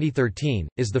in 2013,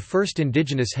 is the first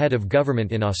Indigenous head of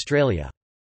government in Australia.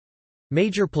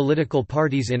 Major political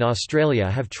parties in Australia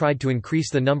have tried to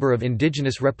increase the number of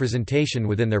Indigenous representation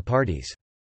within their parties.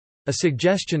 A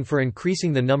suggestion for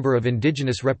increasing the number of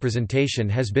Indigenous representation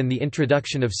has been the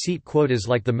introduction of seat quotas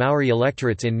like the Maori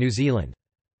electorates in New Zealand.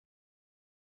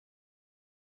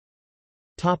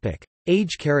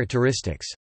 Age characteristics.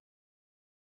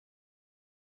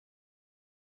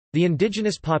 The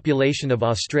Indigenous population of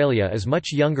Australia is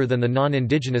much younger than the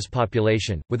non-Indigenous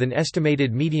population, with an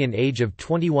estimated median age of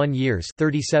 21 years,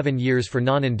 37 years for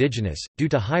non-Indigenous, due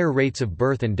to higher rates of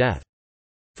birth and death.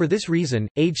 For this reason,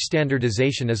 age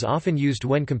standardization is often used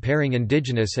when comparing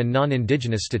Indigenous and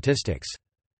non-Indigenous statistics.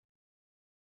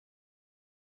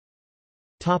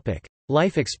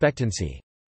 Life expectancy.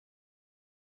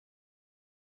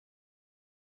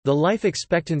 The life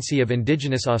expectancy of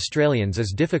Indigenous Australians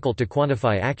is difficult to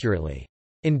quantify accurately.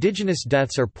 Indigenous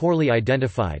deaths are poorly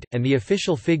identified, and the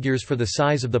official figures for the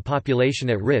size of the population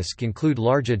at risk include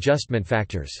large adjustment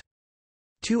factors.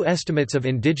 Two estimates of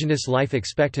Indigenous life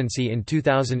expectancy in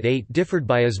 2008 differed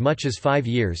by as much as 5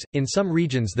 years. In some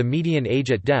regions, the median age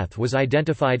at death was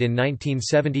identified in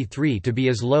 1973 to be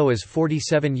as low as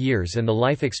 47 years, and the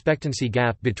life expectancy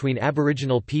gap between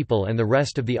Aboriginal people and the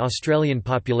rest of the Australian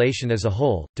population as a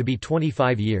whole, to be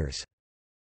 25 years.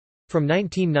 From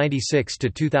 1996 to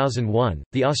 2001,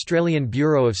 the Australian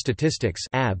Bureau of Statistics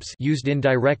 (ABS) used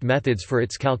indirect methods for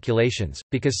its calculations,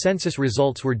 because census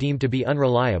results were deemed to be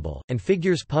unreliable, and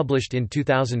figures published in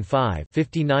 2005,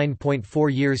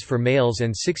 59.4 years for males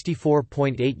and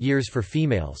 64.8 years for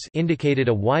females, indicated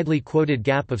a widely quoted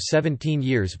gap of 17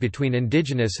 years between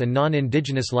Indigenous and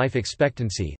non-Indigenous life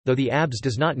expectancy, though the ABS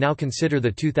does not now consider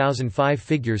the 2005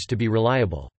 figures to be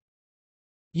reliable.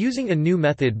 Using a new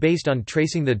method based on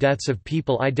tracing the deaths of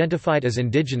people identified as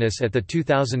Indigenous at the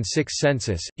 2006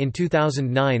 census, in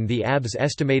 2009 the ABS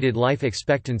estimated life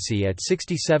expectancy at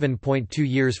 67.2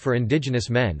 years for Indigenous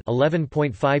men,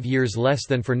 11.5 years less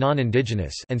than for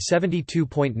non-Indigenous, and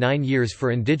 72.9 years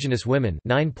for Indigenous women,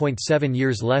 9.7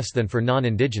 years less than for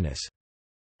non-Indigenous.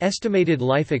 Estimated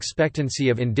life expectancy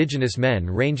of Indigenous men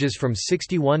ranges from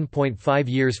 61.5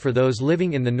 years for those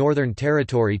living in the Northern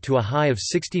Territory to a high of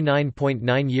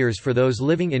 69.9 years for those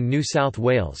living in New South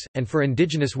Wales, and for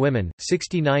Indigenous women,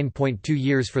 69.2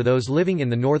 years for those living in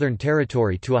the Northern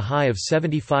Territory to a high of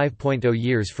 75.0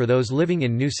 years for those living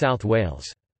in New South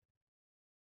Wales.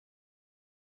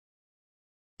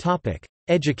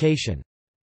 Education.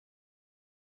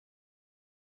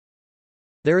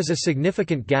 There is a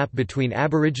significant gap between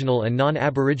Aboriginal and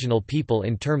non-Aboriginal people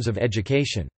in terms of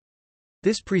education.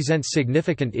 This presents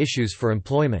significant issues for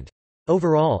employment.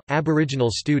 Overall,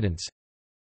 Aboriginal students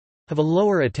have a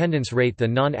lower attendance rate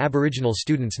than non-Aboriginal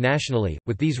students nationally,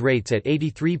 with these rates at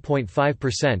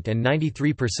 83.5% and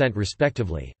 93%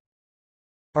 respectively.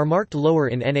 Are marked lower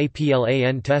in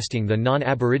NAPLAN testing than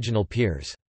non-Aboriginal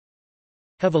peers.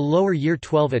 Have a lower Year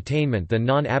 12 attainment than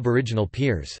non-Aboriginal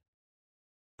peers.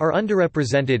 Are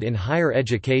underrepresented in higher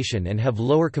education and have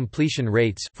lower completion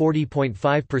rates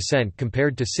 40.5%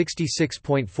 compared to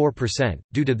 66.4%.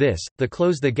 Due to this, the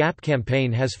Close the Gap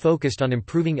campaign has focused on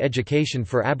improving education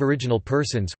for Aboriginal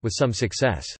persons, with some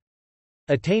success.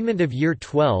 Attainment of Year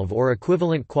 12 or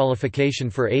equivalent qualification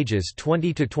for ages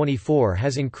 20 to 24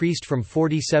 has increased from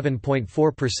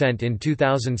 47.4% in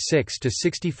 2006 to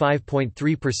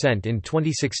 65.3% in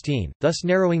 2016, thus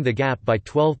narrowing the gap by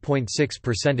 12.6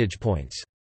 percentage points.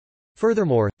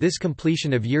 Furthermore, this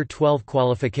completion of Year 12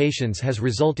 qualifications has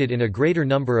resulted in a greater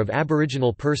number of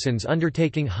Aboriginal persons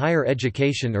undertaking higher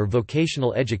education or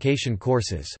vocational education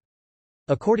courses.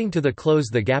 According to the Close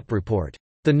the Gap report,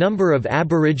 the number of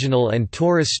Aboriginal and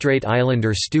Torres Strait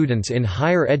Islander students in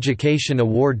higher education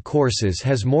award courses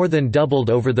has more than doubled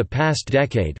over the past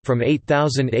decade, from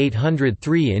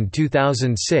 8,803 in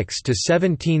 2006 to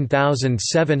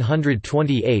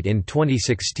 17,728 in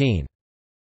 2016.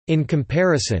 In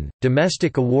comparison,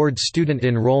 domestic award student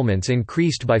enrollments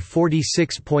increased by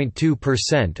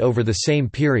 46.2% over the same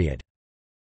period.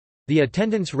 The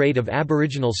attendance rate of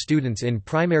Aboriginal students in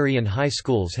primary and high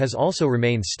schools has also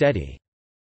remained steady.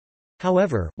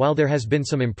 However, while there has been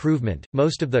some improvement,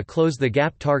 most of the Close the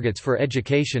Gap targets for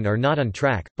education are not on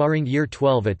track, barring Year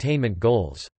 12 attainment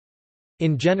goals.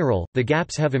 In general, the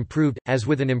gaps have improved, as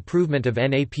with an improvement of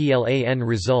NAPLAN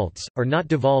results, or not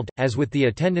devolved, as with the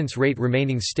attendance rate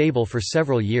remaining stable for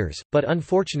several years, but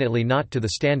unfortunately not to the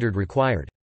standard required.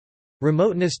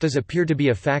 Remoteness does appear to be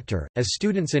a factor, as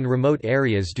students in remote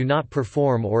areas do not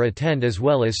perform or attend as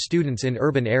well as students in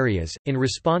urban areas. In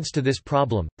response to this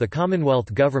problem, the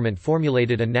Commonwealth Government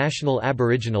formulated a national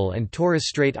Aboriginal and Torres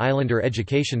Strait Islander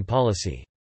education policy.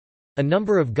 A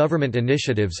number of government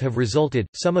initiatives have resulted,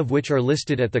 some of which are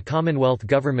listed at the Commonwealth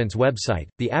Government's website.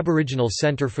 The Aboriginal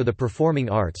Centre for the Performing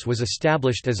Arts was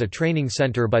established as a training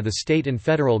centre by the state and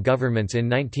federal governments in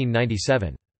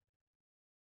 1997.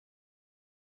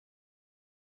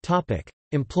 Topic: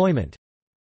 Employment.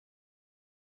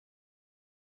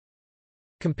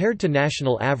 Compared to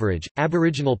national average,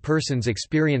 Aboriginal persons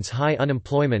experience high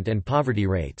unemployment and poverty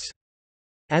rates.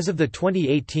 As of the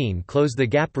 2018 Close the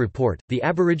Gap report, the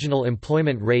Aboriginal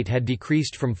employment rate had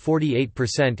decreased from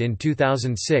 48% in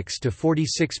 2006 to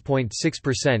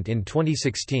 46.6% in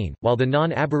 2016, while the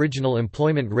non-Aboriginal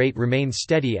employment rate remains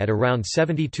steady at around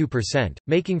 72%,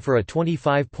 making for a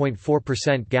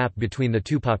 25.4% gap between the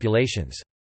two populations.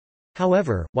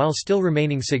 However, while still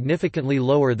remaining significantly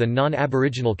lower than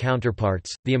non-Aboriginal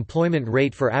counterparts, the employment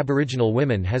rate for Aboriginal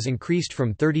women has increased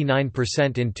from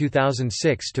 39% in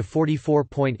 2006 to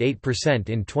 44.8%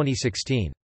 in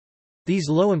 2016. These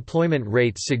low employment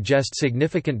rates suggest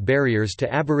significant barriers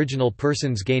to Aboriginal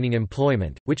persons gaining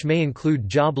employment, which may include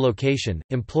job location,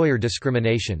 employer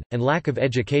discrimination, and lack of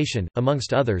education,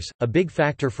 amongst others. A big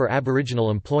factor for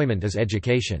Aboriginal employment is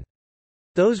education.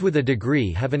 Those with a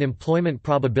degree have an employment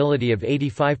probability of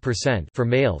 85% for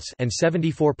males and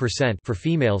 74% for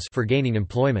females for gaining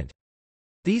employment.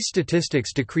 These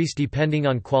statistics decrease depending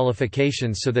on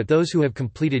qualifications so that those who have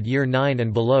completed Year 9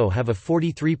 and below have a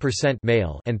 43%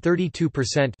 male and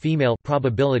 32% female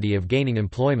probability of gaining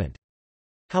employment.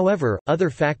 However,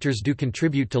 other factors do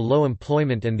contribute to low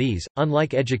employment and these,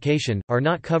 unlike education, are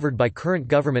not covered by current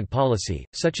government policy,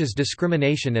 such as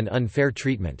discrimination and unfair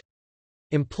treatment.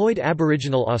 Employed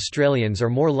Aboriginal Australians are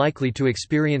more likely to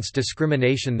experience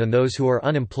discrimination than those who are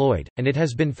unemployed, and it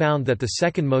has been found that the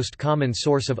second most common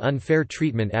source of unfair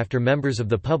treatment after members of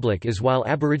the public is while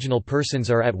Aboriginal persons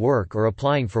are at work or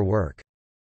applying for work.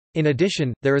 In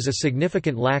addition, there is a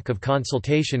significant lack of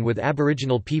consultation with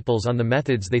Aboriginal peoples on the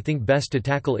methods they think best to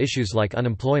tackle issues like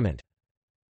unemployment.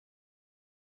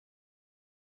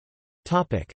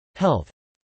 Health.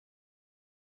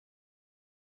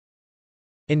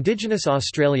 Indigenous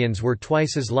Australians were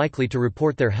twice as likely to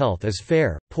report their health as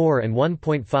fair, poor and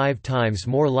 1.5 times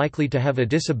more likely to have a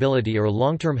disability or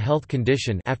long-term health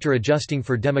condition after adjusting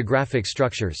for demographic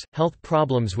structures. Health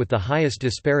problems with the highest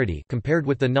disparity compared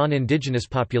with the non-Indigenous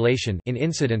population in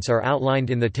incidence are outlined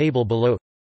in the table below.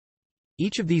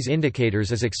 Each of these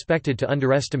indicators is expected to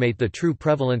underestimate the true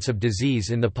prevalence of disease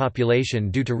in the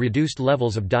population due to reduced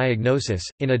levels of diagnosis.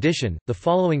 In addition, the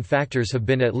following factors have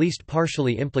been at least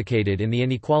partially implicated in the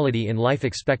inequality in life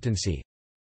expectancy: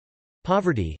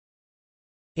 poverty,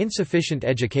 insufficient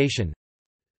education,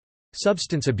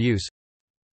 substance abuse,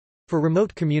 for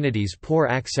remote communities, poor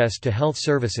access to health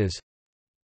services,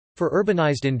 for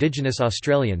urbanized Indigenous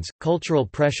Australians, cultural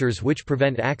pressures which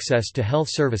prevent access to health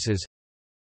services,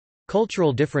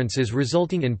 cultural differences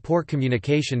resulting in poor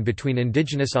communication between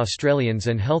Indigenous Australians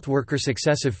and health workers.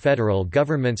 Successive federal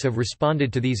governments have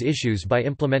responded to these issues by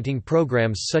implementing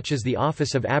programs such as the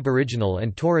Office of Aboriginal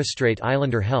and Torres Strait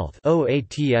Islander Health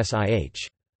 (OATSIH).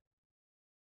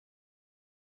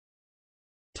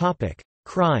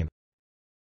 Crime.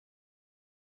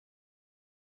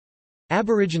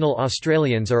 Aboriginal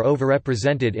Australians are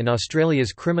overrepresented in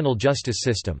Australia's criminal justice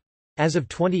system. As of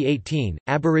 2018,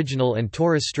 Aboriginal and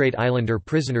Torres Strait Islander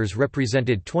prisoners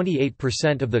represented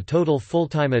 28% of the total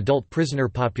full-time adult prisoner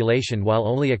population while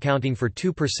only accounting for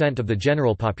 2% of the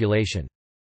general population.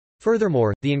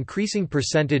 Furthermore, the increasing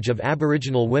percentage of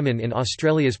Aboriginal women in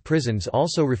Australia's prisons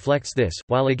also reflects this.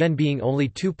 While again being only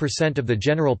 2% of the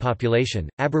general population,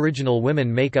 Aboriginal women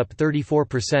make up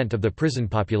 34% of the prison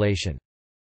population.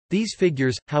 These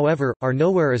figures, however, are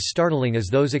nowhere as startling as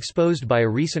those exposed by a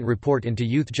recent report into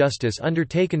youth justice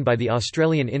undertaken by the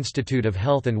Australian Institute of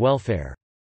Health and Welfare.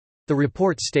 The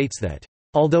report states that,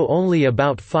 although only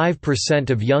about 5%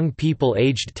 of young people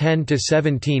aged 10 to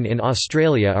 17 in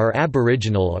Australia are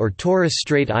Aboriginal or Torres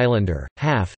Strait Islander,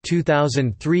 half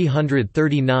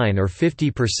 2,339 or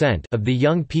 50% of the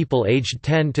young people aged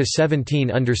 10 to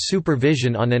 17 under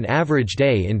supervision on an average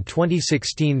day in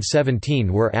 2016-17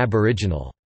 were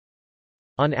Aboriginal.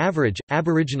 On average,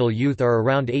 Aboriginal youth are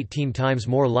around 18 times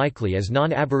more likely as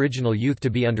non-Aboriginal youth to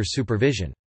be under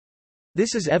supervision.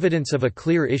 This is evidence of a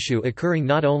clear issue occurring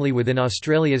not only within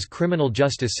Australia's criminal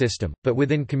justice system, but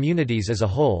within communities as a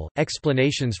whole.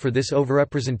 Explanations for this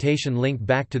overrepresentation link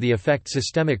back to the effect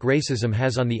systemic racism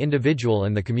has on the individual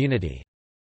and the community.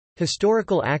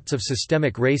 Historical acts of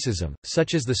systemic racism,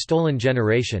 such as the Stolen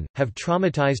Generation, have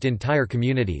traumatized entire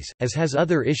communities, as has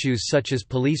other issues such as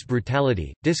police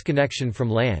brutality, disconnection from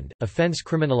land, offense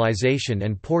criminalization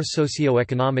and poor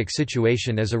socio-economic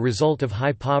situation as a result of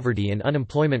high poverty and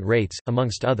unemployment rates,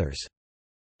 amongst others.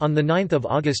 On 9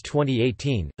 August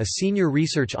 2018, a senior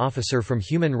research officer from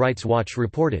Human Rights Watch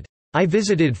reported, "I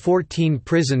visited 14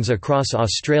 prisons across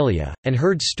Australia, and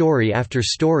heard story after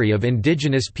story of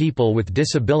Indigenous people with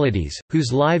disabilities,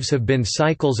 whose lives have been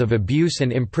cycles of abuse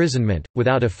and imprisonment,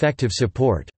 without effective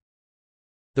support."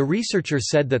 The researcher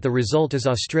said that the result is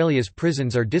Australia's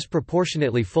prisons are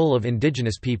disproportionately full of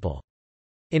Indigenous people.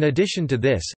 In addition to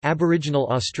this, Aboriginal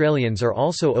Australians are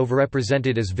also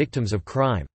overrepresented as victims of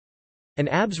crime. An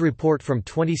ABS report from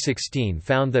 2016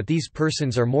 found that these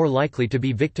persons are more likely to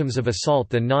be victims of assault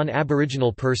than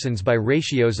non-Aboriginal persons by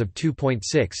ratios of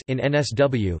 2.6 in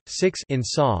NSW, 6 in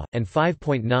SAW, and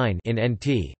 5.9 in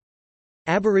NT.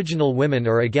 Aboriginal women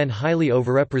are again highly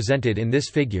overrepresented in this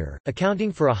figure,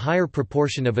 accounting for a higher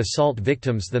proportion of assault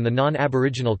victims than the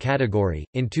non-Aboriginal category.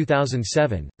 In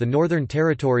 2007, the Northern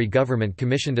Territory government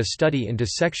commissioned a study into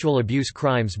sexual abuse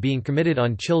crimes being committed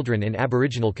on children in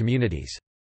Aboriginal communities.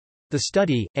 The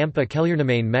study, Ampa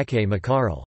Kellurnamain Meke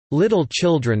Makaril, "Little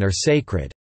Children Are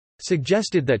Sacred,"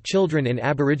 suggested that children in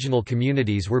Aboriginal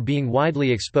communities were being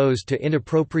widely exposed to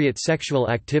inappropriate sexual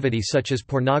activity such as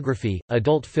pornography,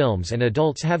 adult films and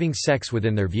adults having sex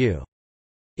within their view.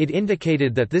 It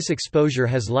indicated that this exposure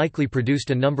has likely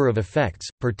produced a number of effects,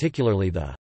 particularly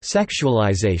the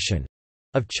sexualization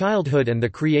of childhood and the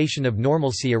creation of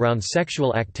normalcy around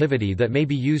sexual activity that may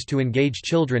be used to engage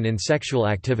children in sexual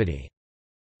activity.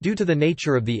 Due to the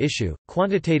nature of the issue,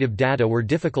 quantitative data were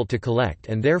difficult to collect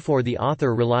and therefore the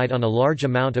author relied on a large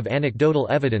amount of anecdotal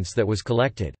evidence that was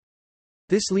collected.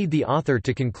 This led the author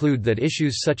to conclude that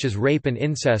issues such as rape and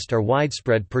incest are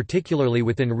widespread, particularly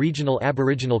within regional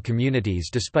Aboriginal communities,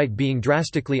 despite being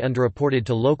drastically underreported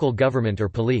to local government or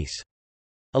police.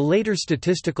 A later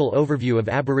statistical overview of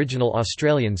Aboriginal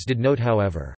Australians did note,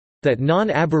 however, that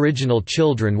non-Aboriginal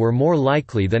children were more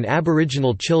likely than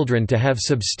Aboriginal children to have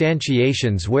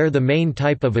substantiations where the main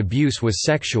type of abuse was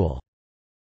sexual.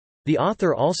 The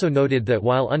author also noted that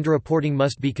while underreporting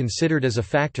must be considered as a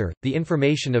factor, the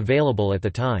information available at the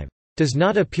time does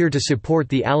not appear to support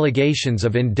the allegations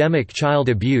of endemic child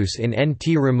abuse in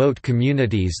NT remote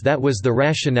communities. That was the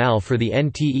rationale for the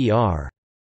NTER.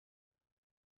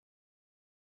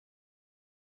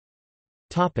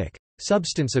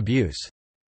 Substance abuse.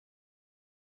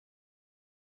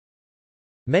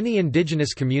 Many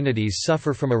Indigenous communities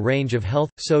suffer from a range of health,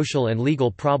 social and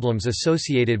legal problems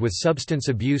associated with substance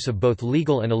abuse of both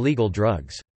legal and illegal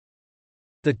drugs.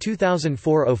 The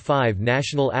 2004-05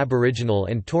 National Aboriginal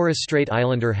and Torres Strait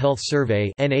Islander Health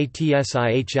Survey by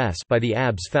the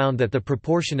ABS found that the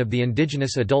proportion of the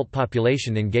Indigenous adult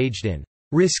population engaged in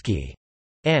risky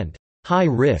and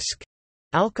high-risk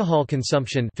alcohol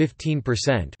consumption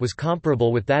 15% was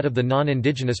comparable with that of the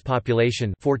non-Indigenous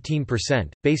population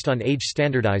 14%, based on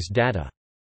age-standardized data.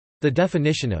 The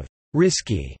definition of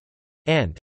 «risky»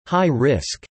 and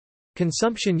 «high-risk»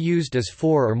 consumption used as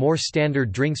 4 or more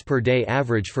standard drinks per day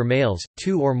average for males,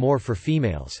 2 or more for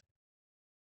females.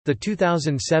 The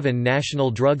 2007 National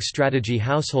Drug Strategy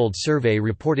Household Survey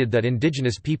reported that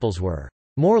Indigenous peoples were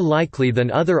more likely than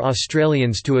other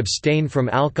Australians to abstain from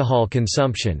alcohol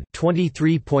consumption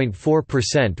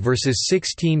 23.4% versus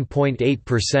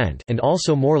 16.8% and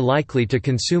also more likely to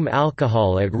consume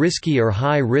alcohol at risky or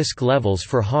high-risk levels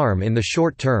for harm in the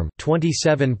short term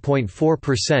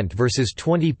 27.4% versus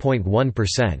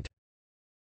 20.1%.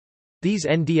 These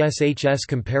NDSHS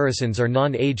comparisons are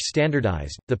non-age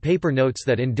standardized. The paper notes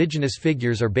that Indigenous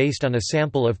figures are based on a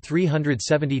sample of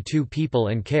 372 people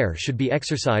and care should be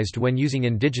exercised when using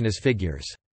Indigenous figures.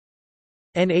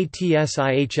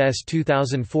 NATSIHS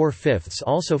 2004/5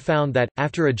 also found that,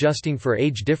 after adjusting for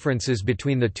age differences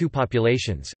between the two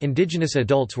populations, Indigenous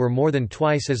adults were more than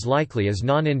twice as likely as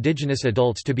non-Indigenous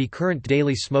adults to be current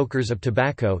daily smokers of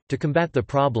tobacco. To combat the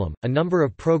problem, a number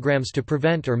of programs to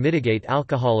prevent or mitigate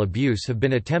alcohol abuse have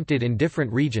been attempted in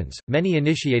different regions, many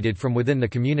initiated from within the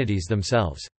communities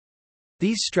themselves.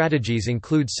 These strategies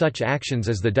include such actions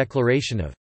as the declaration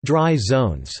of dry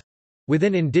zones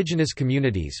within Indigenous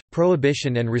communities,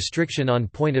 prohibition and restriction on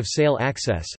point-of-sale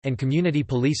access, and community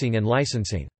policing and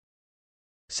licensing.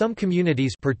 Some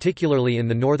communities, particularly in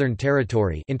the Northern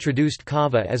Territory, introduced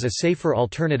kava as a safer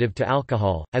alternative to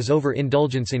alcohol, as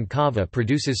overindulgence in kava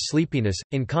produces sleepiness,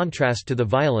 in contrast to the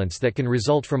violence that can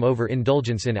result from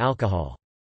overindulgence in alcohol.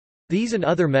 These and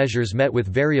other measures met with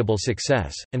variable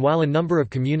success, and while a number of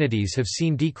communities have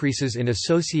seen decreases in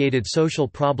associated social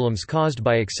problems caused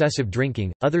by excessive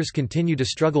drinking, others continue to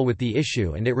struggle with the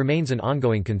issue and it remains an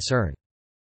ongoing concern.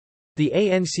 The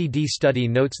ANCD study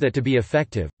notes that to be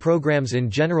effective, programs in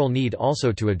general need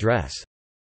also to address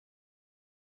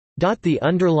the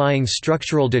underlying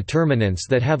structural determinants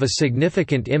that have a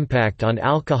significant impact on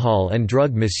alcohol and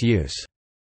drug misuse.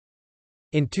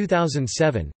 In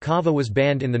 2007, kava was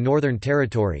banned in the Northern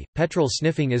Territory. Petrol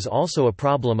sniffing is also a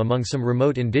problem among some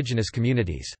remote Indigenous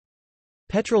communities.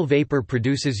 Petrol vapor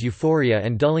produces euphoria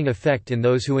and dulling effect in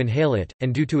those who inhale it,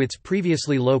 and due to its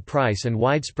previously low price and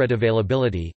widespread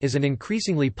availability, is an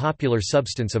increasingly popular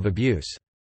substance of abuse.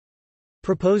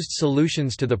 Proposed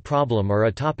solutions to the problem are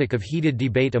a topic of heated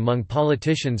debate among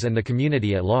politicians and the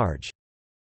community at large.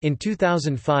 In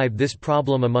 2005, this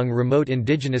problem among remote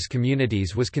Indigenous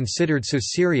communities was considered so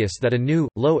serious that a new,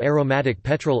 low-aromatic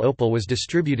petrol opal was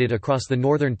distributed across the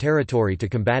Northern Territory to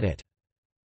combat it.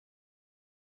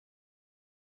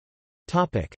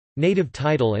 Native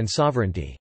title and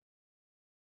sovereignty.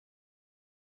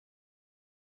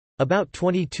 About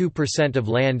 22% of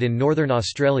land in Northern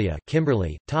Australia,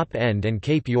 Kimberley, Top End and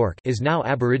Cape York, is now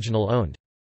Aboriginal-owned.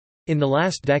 In the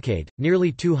last decade,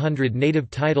 nearly 200 native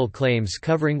title claims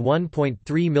covering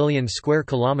 1.3 million square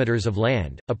kilometres of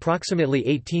land, approximately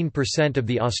 18% of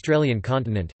the Australian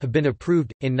continent, have been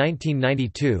approved. In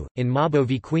 1992, in Mabo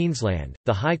v Queensland,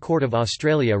 the High Court of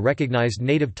Australia recognised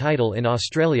native title in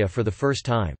Australia for the first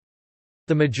time.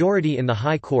 The majority in the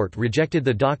High Court rejected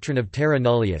the doctrine of terra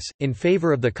nullius, in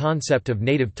favor of the concept of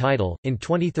native title. In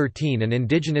 2013, an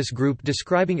indigenous group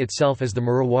describing itself as the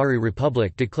Murawari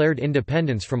Republic declared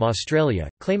independence from Australia,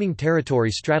 claiming territory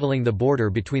straddling the border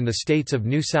between the states of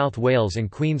New South Wales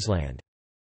and Queensland.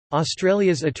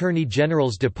 Australia's Attorney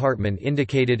General's Department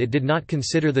indicated it did not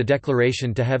consider the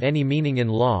declaration to have any meaning in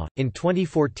law. In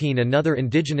 2014, another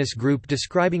indigenous group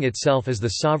describing itself as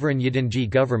the Sovereign Yidinji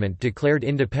government declared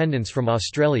independence from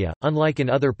Australia. Unlike in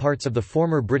other parts of the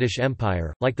former British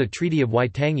Empire, like the Treaty of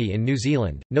Waitangi in New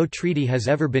Zealand, no treaty has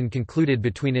ever been concluded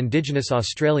between Indigenous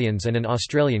Australians and an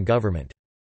Australian government.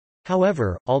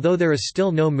 However, although there is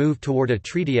still no move toward a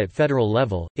treaty at federal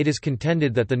level, it is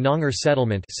contended that the Noongar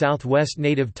Settlement, Southwest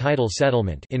Native Title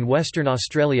Settlement in Western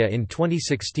Australia in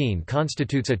 2016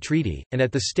 constitutes a treaty, and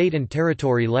at the state and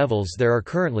territory levels there are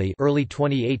currently early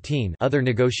 2018 other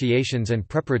negotiations and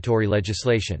preparatory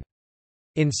legislation.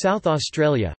 In South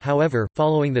Australia, however,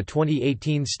 following the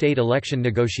 2018 state election,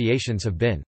 negotiations have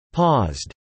been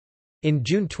paused. In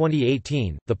June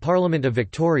 2018, the Parliament of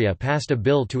Victoria passed a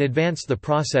bill to advance the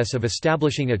process of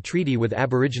establishing a treaty with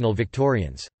Aboriginal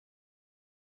Victorians.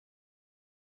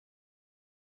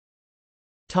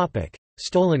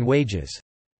 Stolen wages.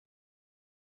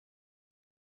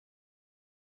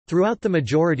 Throughout the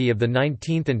majority of the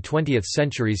 19th and 20th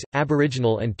centuries,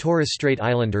 Aboriginal and Torres Strait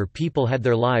Islander people had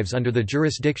their lives under the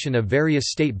jurisdiction of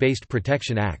various state-based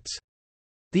protection acts.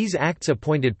 These acts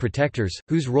appointed protectors,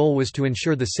 whose role was to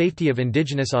ensure the safety of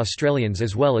Indigenous Australians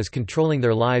as well as controlling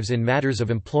their lives in matters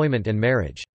of employment and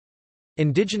marriage.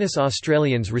 Indigenous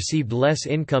Australians received less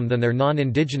income than their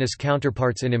non-Indigenous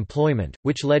counterparts in employment,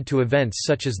 which led to events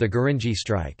such as the Gurindji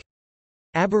strike.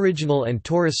 Aboriginal and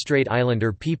Torres Strait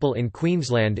Islander people in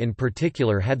Queensland in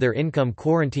particular had their income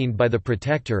quarantined by the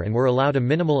protector and were allowed a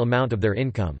minimal amount of their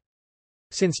income.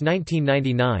 Since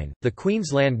 1999, the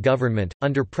Queensland Government,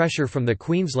 under pressure from the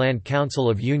Queensland Council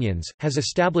of Unions, has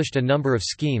established a number of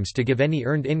schemes to give any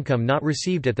earned income not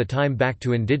received at the time back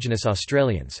to Indigenous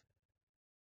Australians.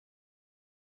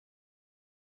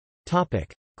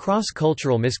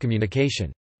 Cross-cultural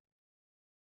miscommunication.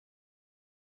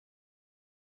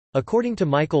 According to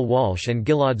Michael Walsh and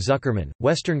Gilad Zuckerman,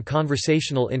 Western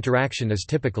conversational interaction is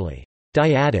typically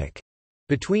dyadic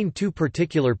between two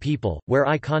particular people, where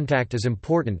eye contact is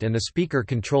important and the speaker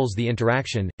controls the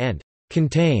interaction, and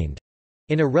contained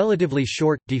in a relatively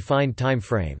short, defined time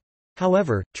frame.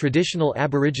 However, traditional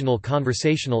Aboriginal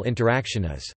conversational interaction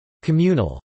is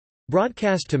communal.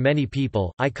 Broadcast to many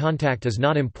people, eye contact is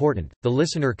not important, the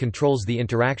listener controls the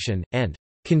interaction, and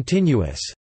continuous,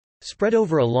 spread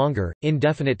over a longer,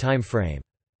 indefinite time frame.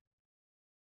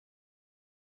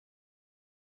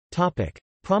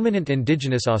 Prominent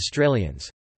Indigenous Australians.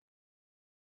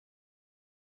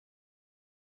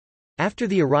 After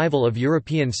the arrival of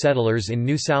European settlers in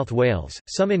New South Wales,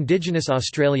 some Indigenous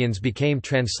Australians became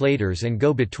translators and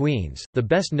go-betweens. The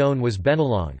best known was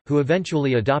Bennelong, who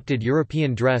eventually adopted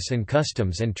European dress and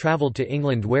customs and travelled to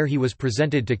England where he was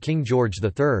presented to King George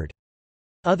III.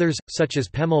 Others, such as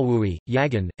Pemulwuy,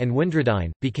 Yagan, and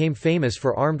Windradine, became famous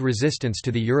for armed resistance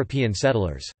to the European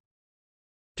settlers.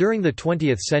 During the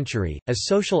 20th century, as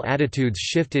social attitudes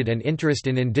shifted and interest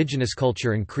in Indigenous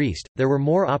culture increased, there were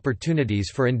more opportunities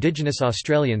for Indigenous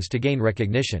Australians to gain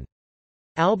recognition.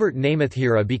 Albert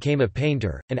Namathira became a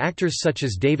painter, and actors such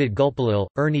as David Gulpilil,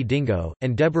 Ernie Dingo,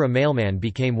 and Deborah Mailman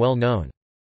became well known.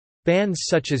 Bands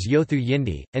such as Yothu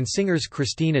Yindi, and singers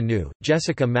Christina New,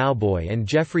 Jessica Mauboy and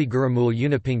Jeffrey Gurumul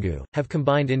Unipingu, have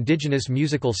combined Indigenous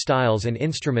musical styles and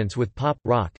instruments with pop,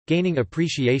 rock, gaining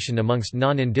appreciation amongst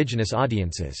non-Indigenous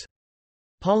audiences.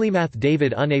 Polymath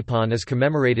David Unaipon is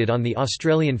commemorated on the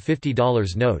Australian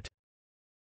 $50 note.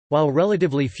 While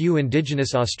relatively few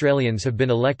Indigenous Australians have been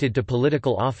elected to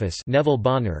political office, Neville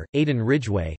Bonner, Aidan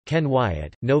Ridgway, Ken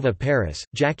Wyatt, Nova Paris,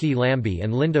 Jackie Lambie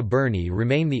and Linda Burney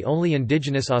remain the only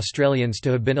Indigenous Australians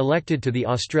to have been elected to the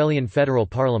Australian Federal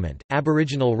Parliament.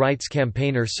 Aboriginal rights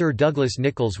campaigner Sir Douglas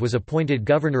Nicholls was appointed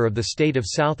Governor of the state of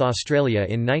South Australia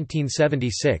in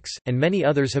 1976, and many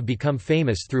others have become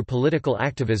famous through political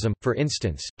activism, for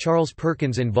instance, Charles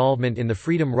Perkins' involvement in the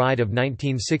Freedom Ride of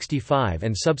 1965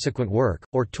 and subsequent work,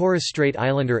 or Torres Strait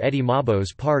Islander Eddie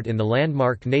Mabo's part in the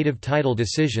landmark native title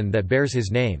decision that bears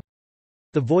his name.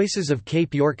 The voices of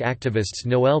Cape York activists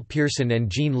Noel Pearson and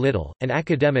Jean Little, and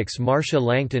academics Marcia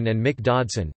Langton and Mick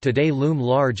Dodson, today loom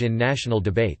large in national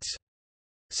debates.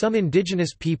 Some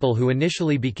Indigenous people who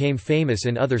initially became famous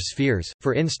in other spheres,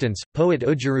 for instance, poet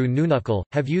Ojiru Nunukal,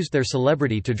 have used their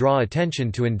celebrity to draw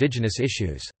attention to Indigenous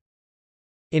issues.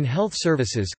 In health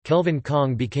services, Kelvin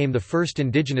Kong became the first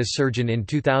Indigenous surgeon in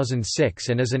 2006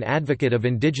 and is an advocate of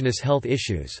Indigenous health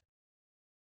issues.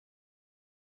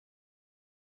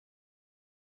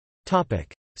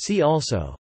 See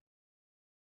also: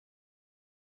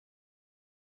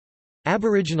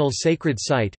 Aboriginal Sacred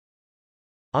Site,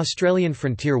 Australian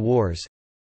Frontier Wars,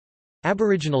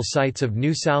 Aboriginal Sites of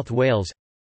New South Wales,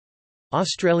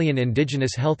 Australian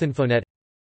Indigenous Health Infonet,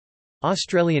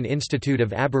 Australian Institute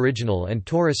of Aboriginal and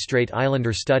Torres Strait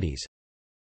Islander Studies,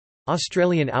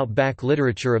 Australian Outback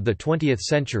Literature of the 20th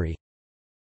Century,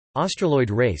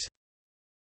 Australoid Race,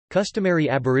 Customary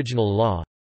Aboriginal Law,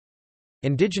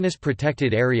 Indigenous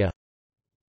Protected Area,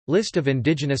 List of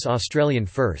Indigenous Australian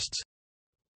Firsts,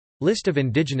 List of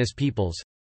Indigenous Peoples,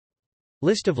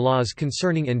 List of laws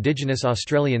concerning Indigenous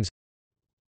Australians,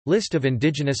 List of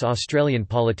Indigenous Australian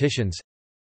politicians,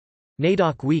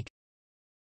 NAIDOC Week,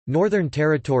 Northern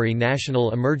Territory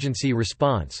National Emergency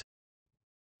Response,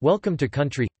 Welcome to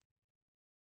Country.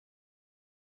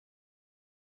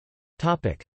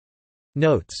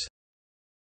 Notes.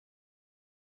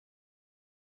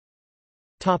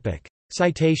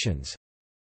 Citations.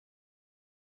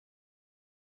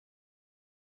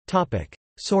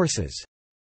 Sources.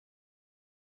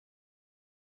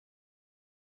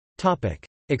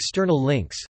 External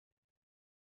links.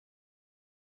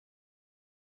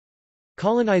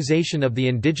 Colonization of the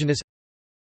Indigenous,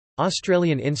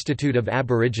 Australian Institute of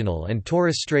Aboriginal and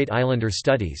Torres Strait Islander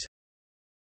Studies,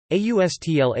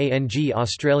 AUSTLANG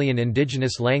Australian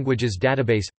Indigenous Languages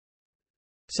Database,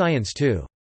 Science 2.0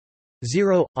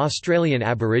 Australian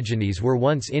Aborigines were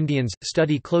once Indians.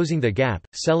 Study Closing the Gap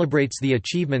celebrates the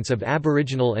achievements of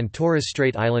Aboriginal and Torres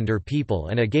Strait Islander people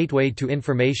and a gateway to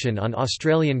information on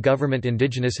Australian government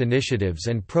Indigenous initiatives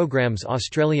and programs.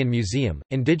 Australian Museum,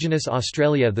 Indigenous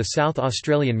Australia, the South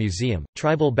Australian Museum,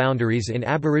 Tribal Boundaries in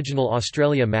Aboriginal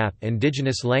Australia Map,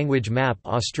 Indigenous Language Map,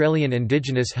 Australian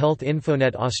Indigenous Health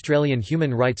Infonet, Australian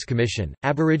Human Rights Commission,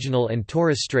 Aboriginal and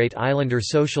Torres Strait Islander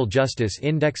Social Justice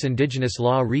Index, Indigenous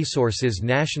Law Resources,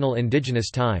 National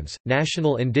Indigenous Times,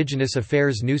 National Indigenous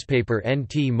Affairs Newspaper,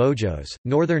 NT Mojos,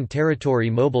 Northern Territory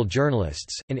Mobile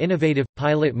Journalists, an innovative,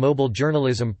 pilot mobile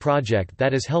journalism project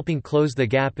that is helping close the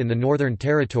gap in the Northern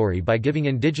Territory by giving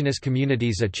Indigenous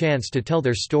communities a chance to tell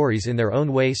their stories in their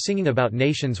own way, singing about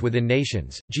nations within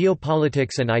nations,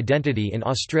 geopolitics and identity in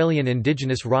Australian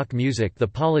Indigenous rock music, the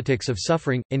politics of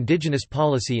suffering, Indigenous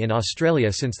policy in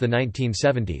Australia since the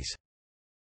 1970s.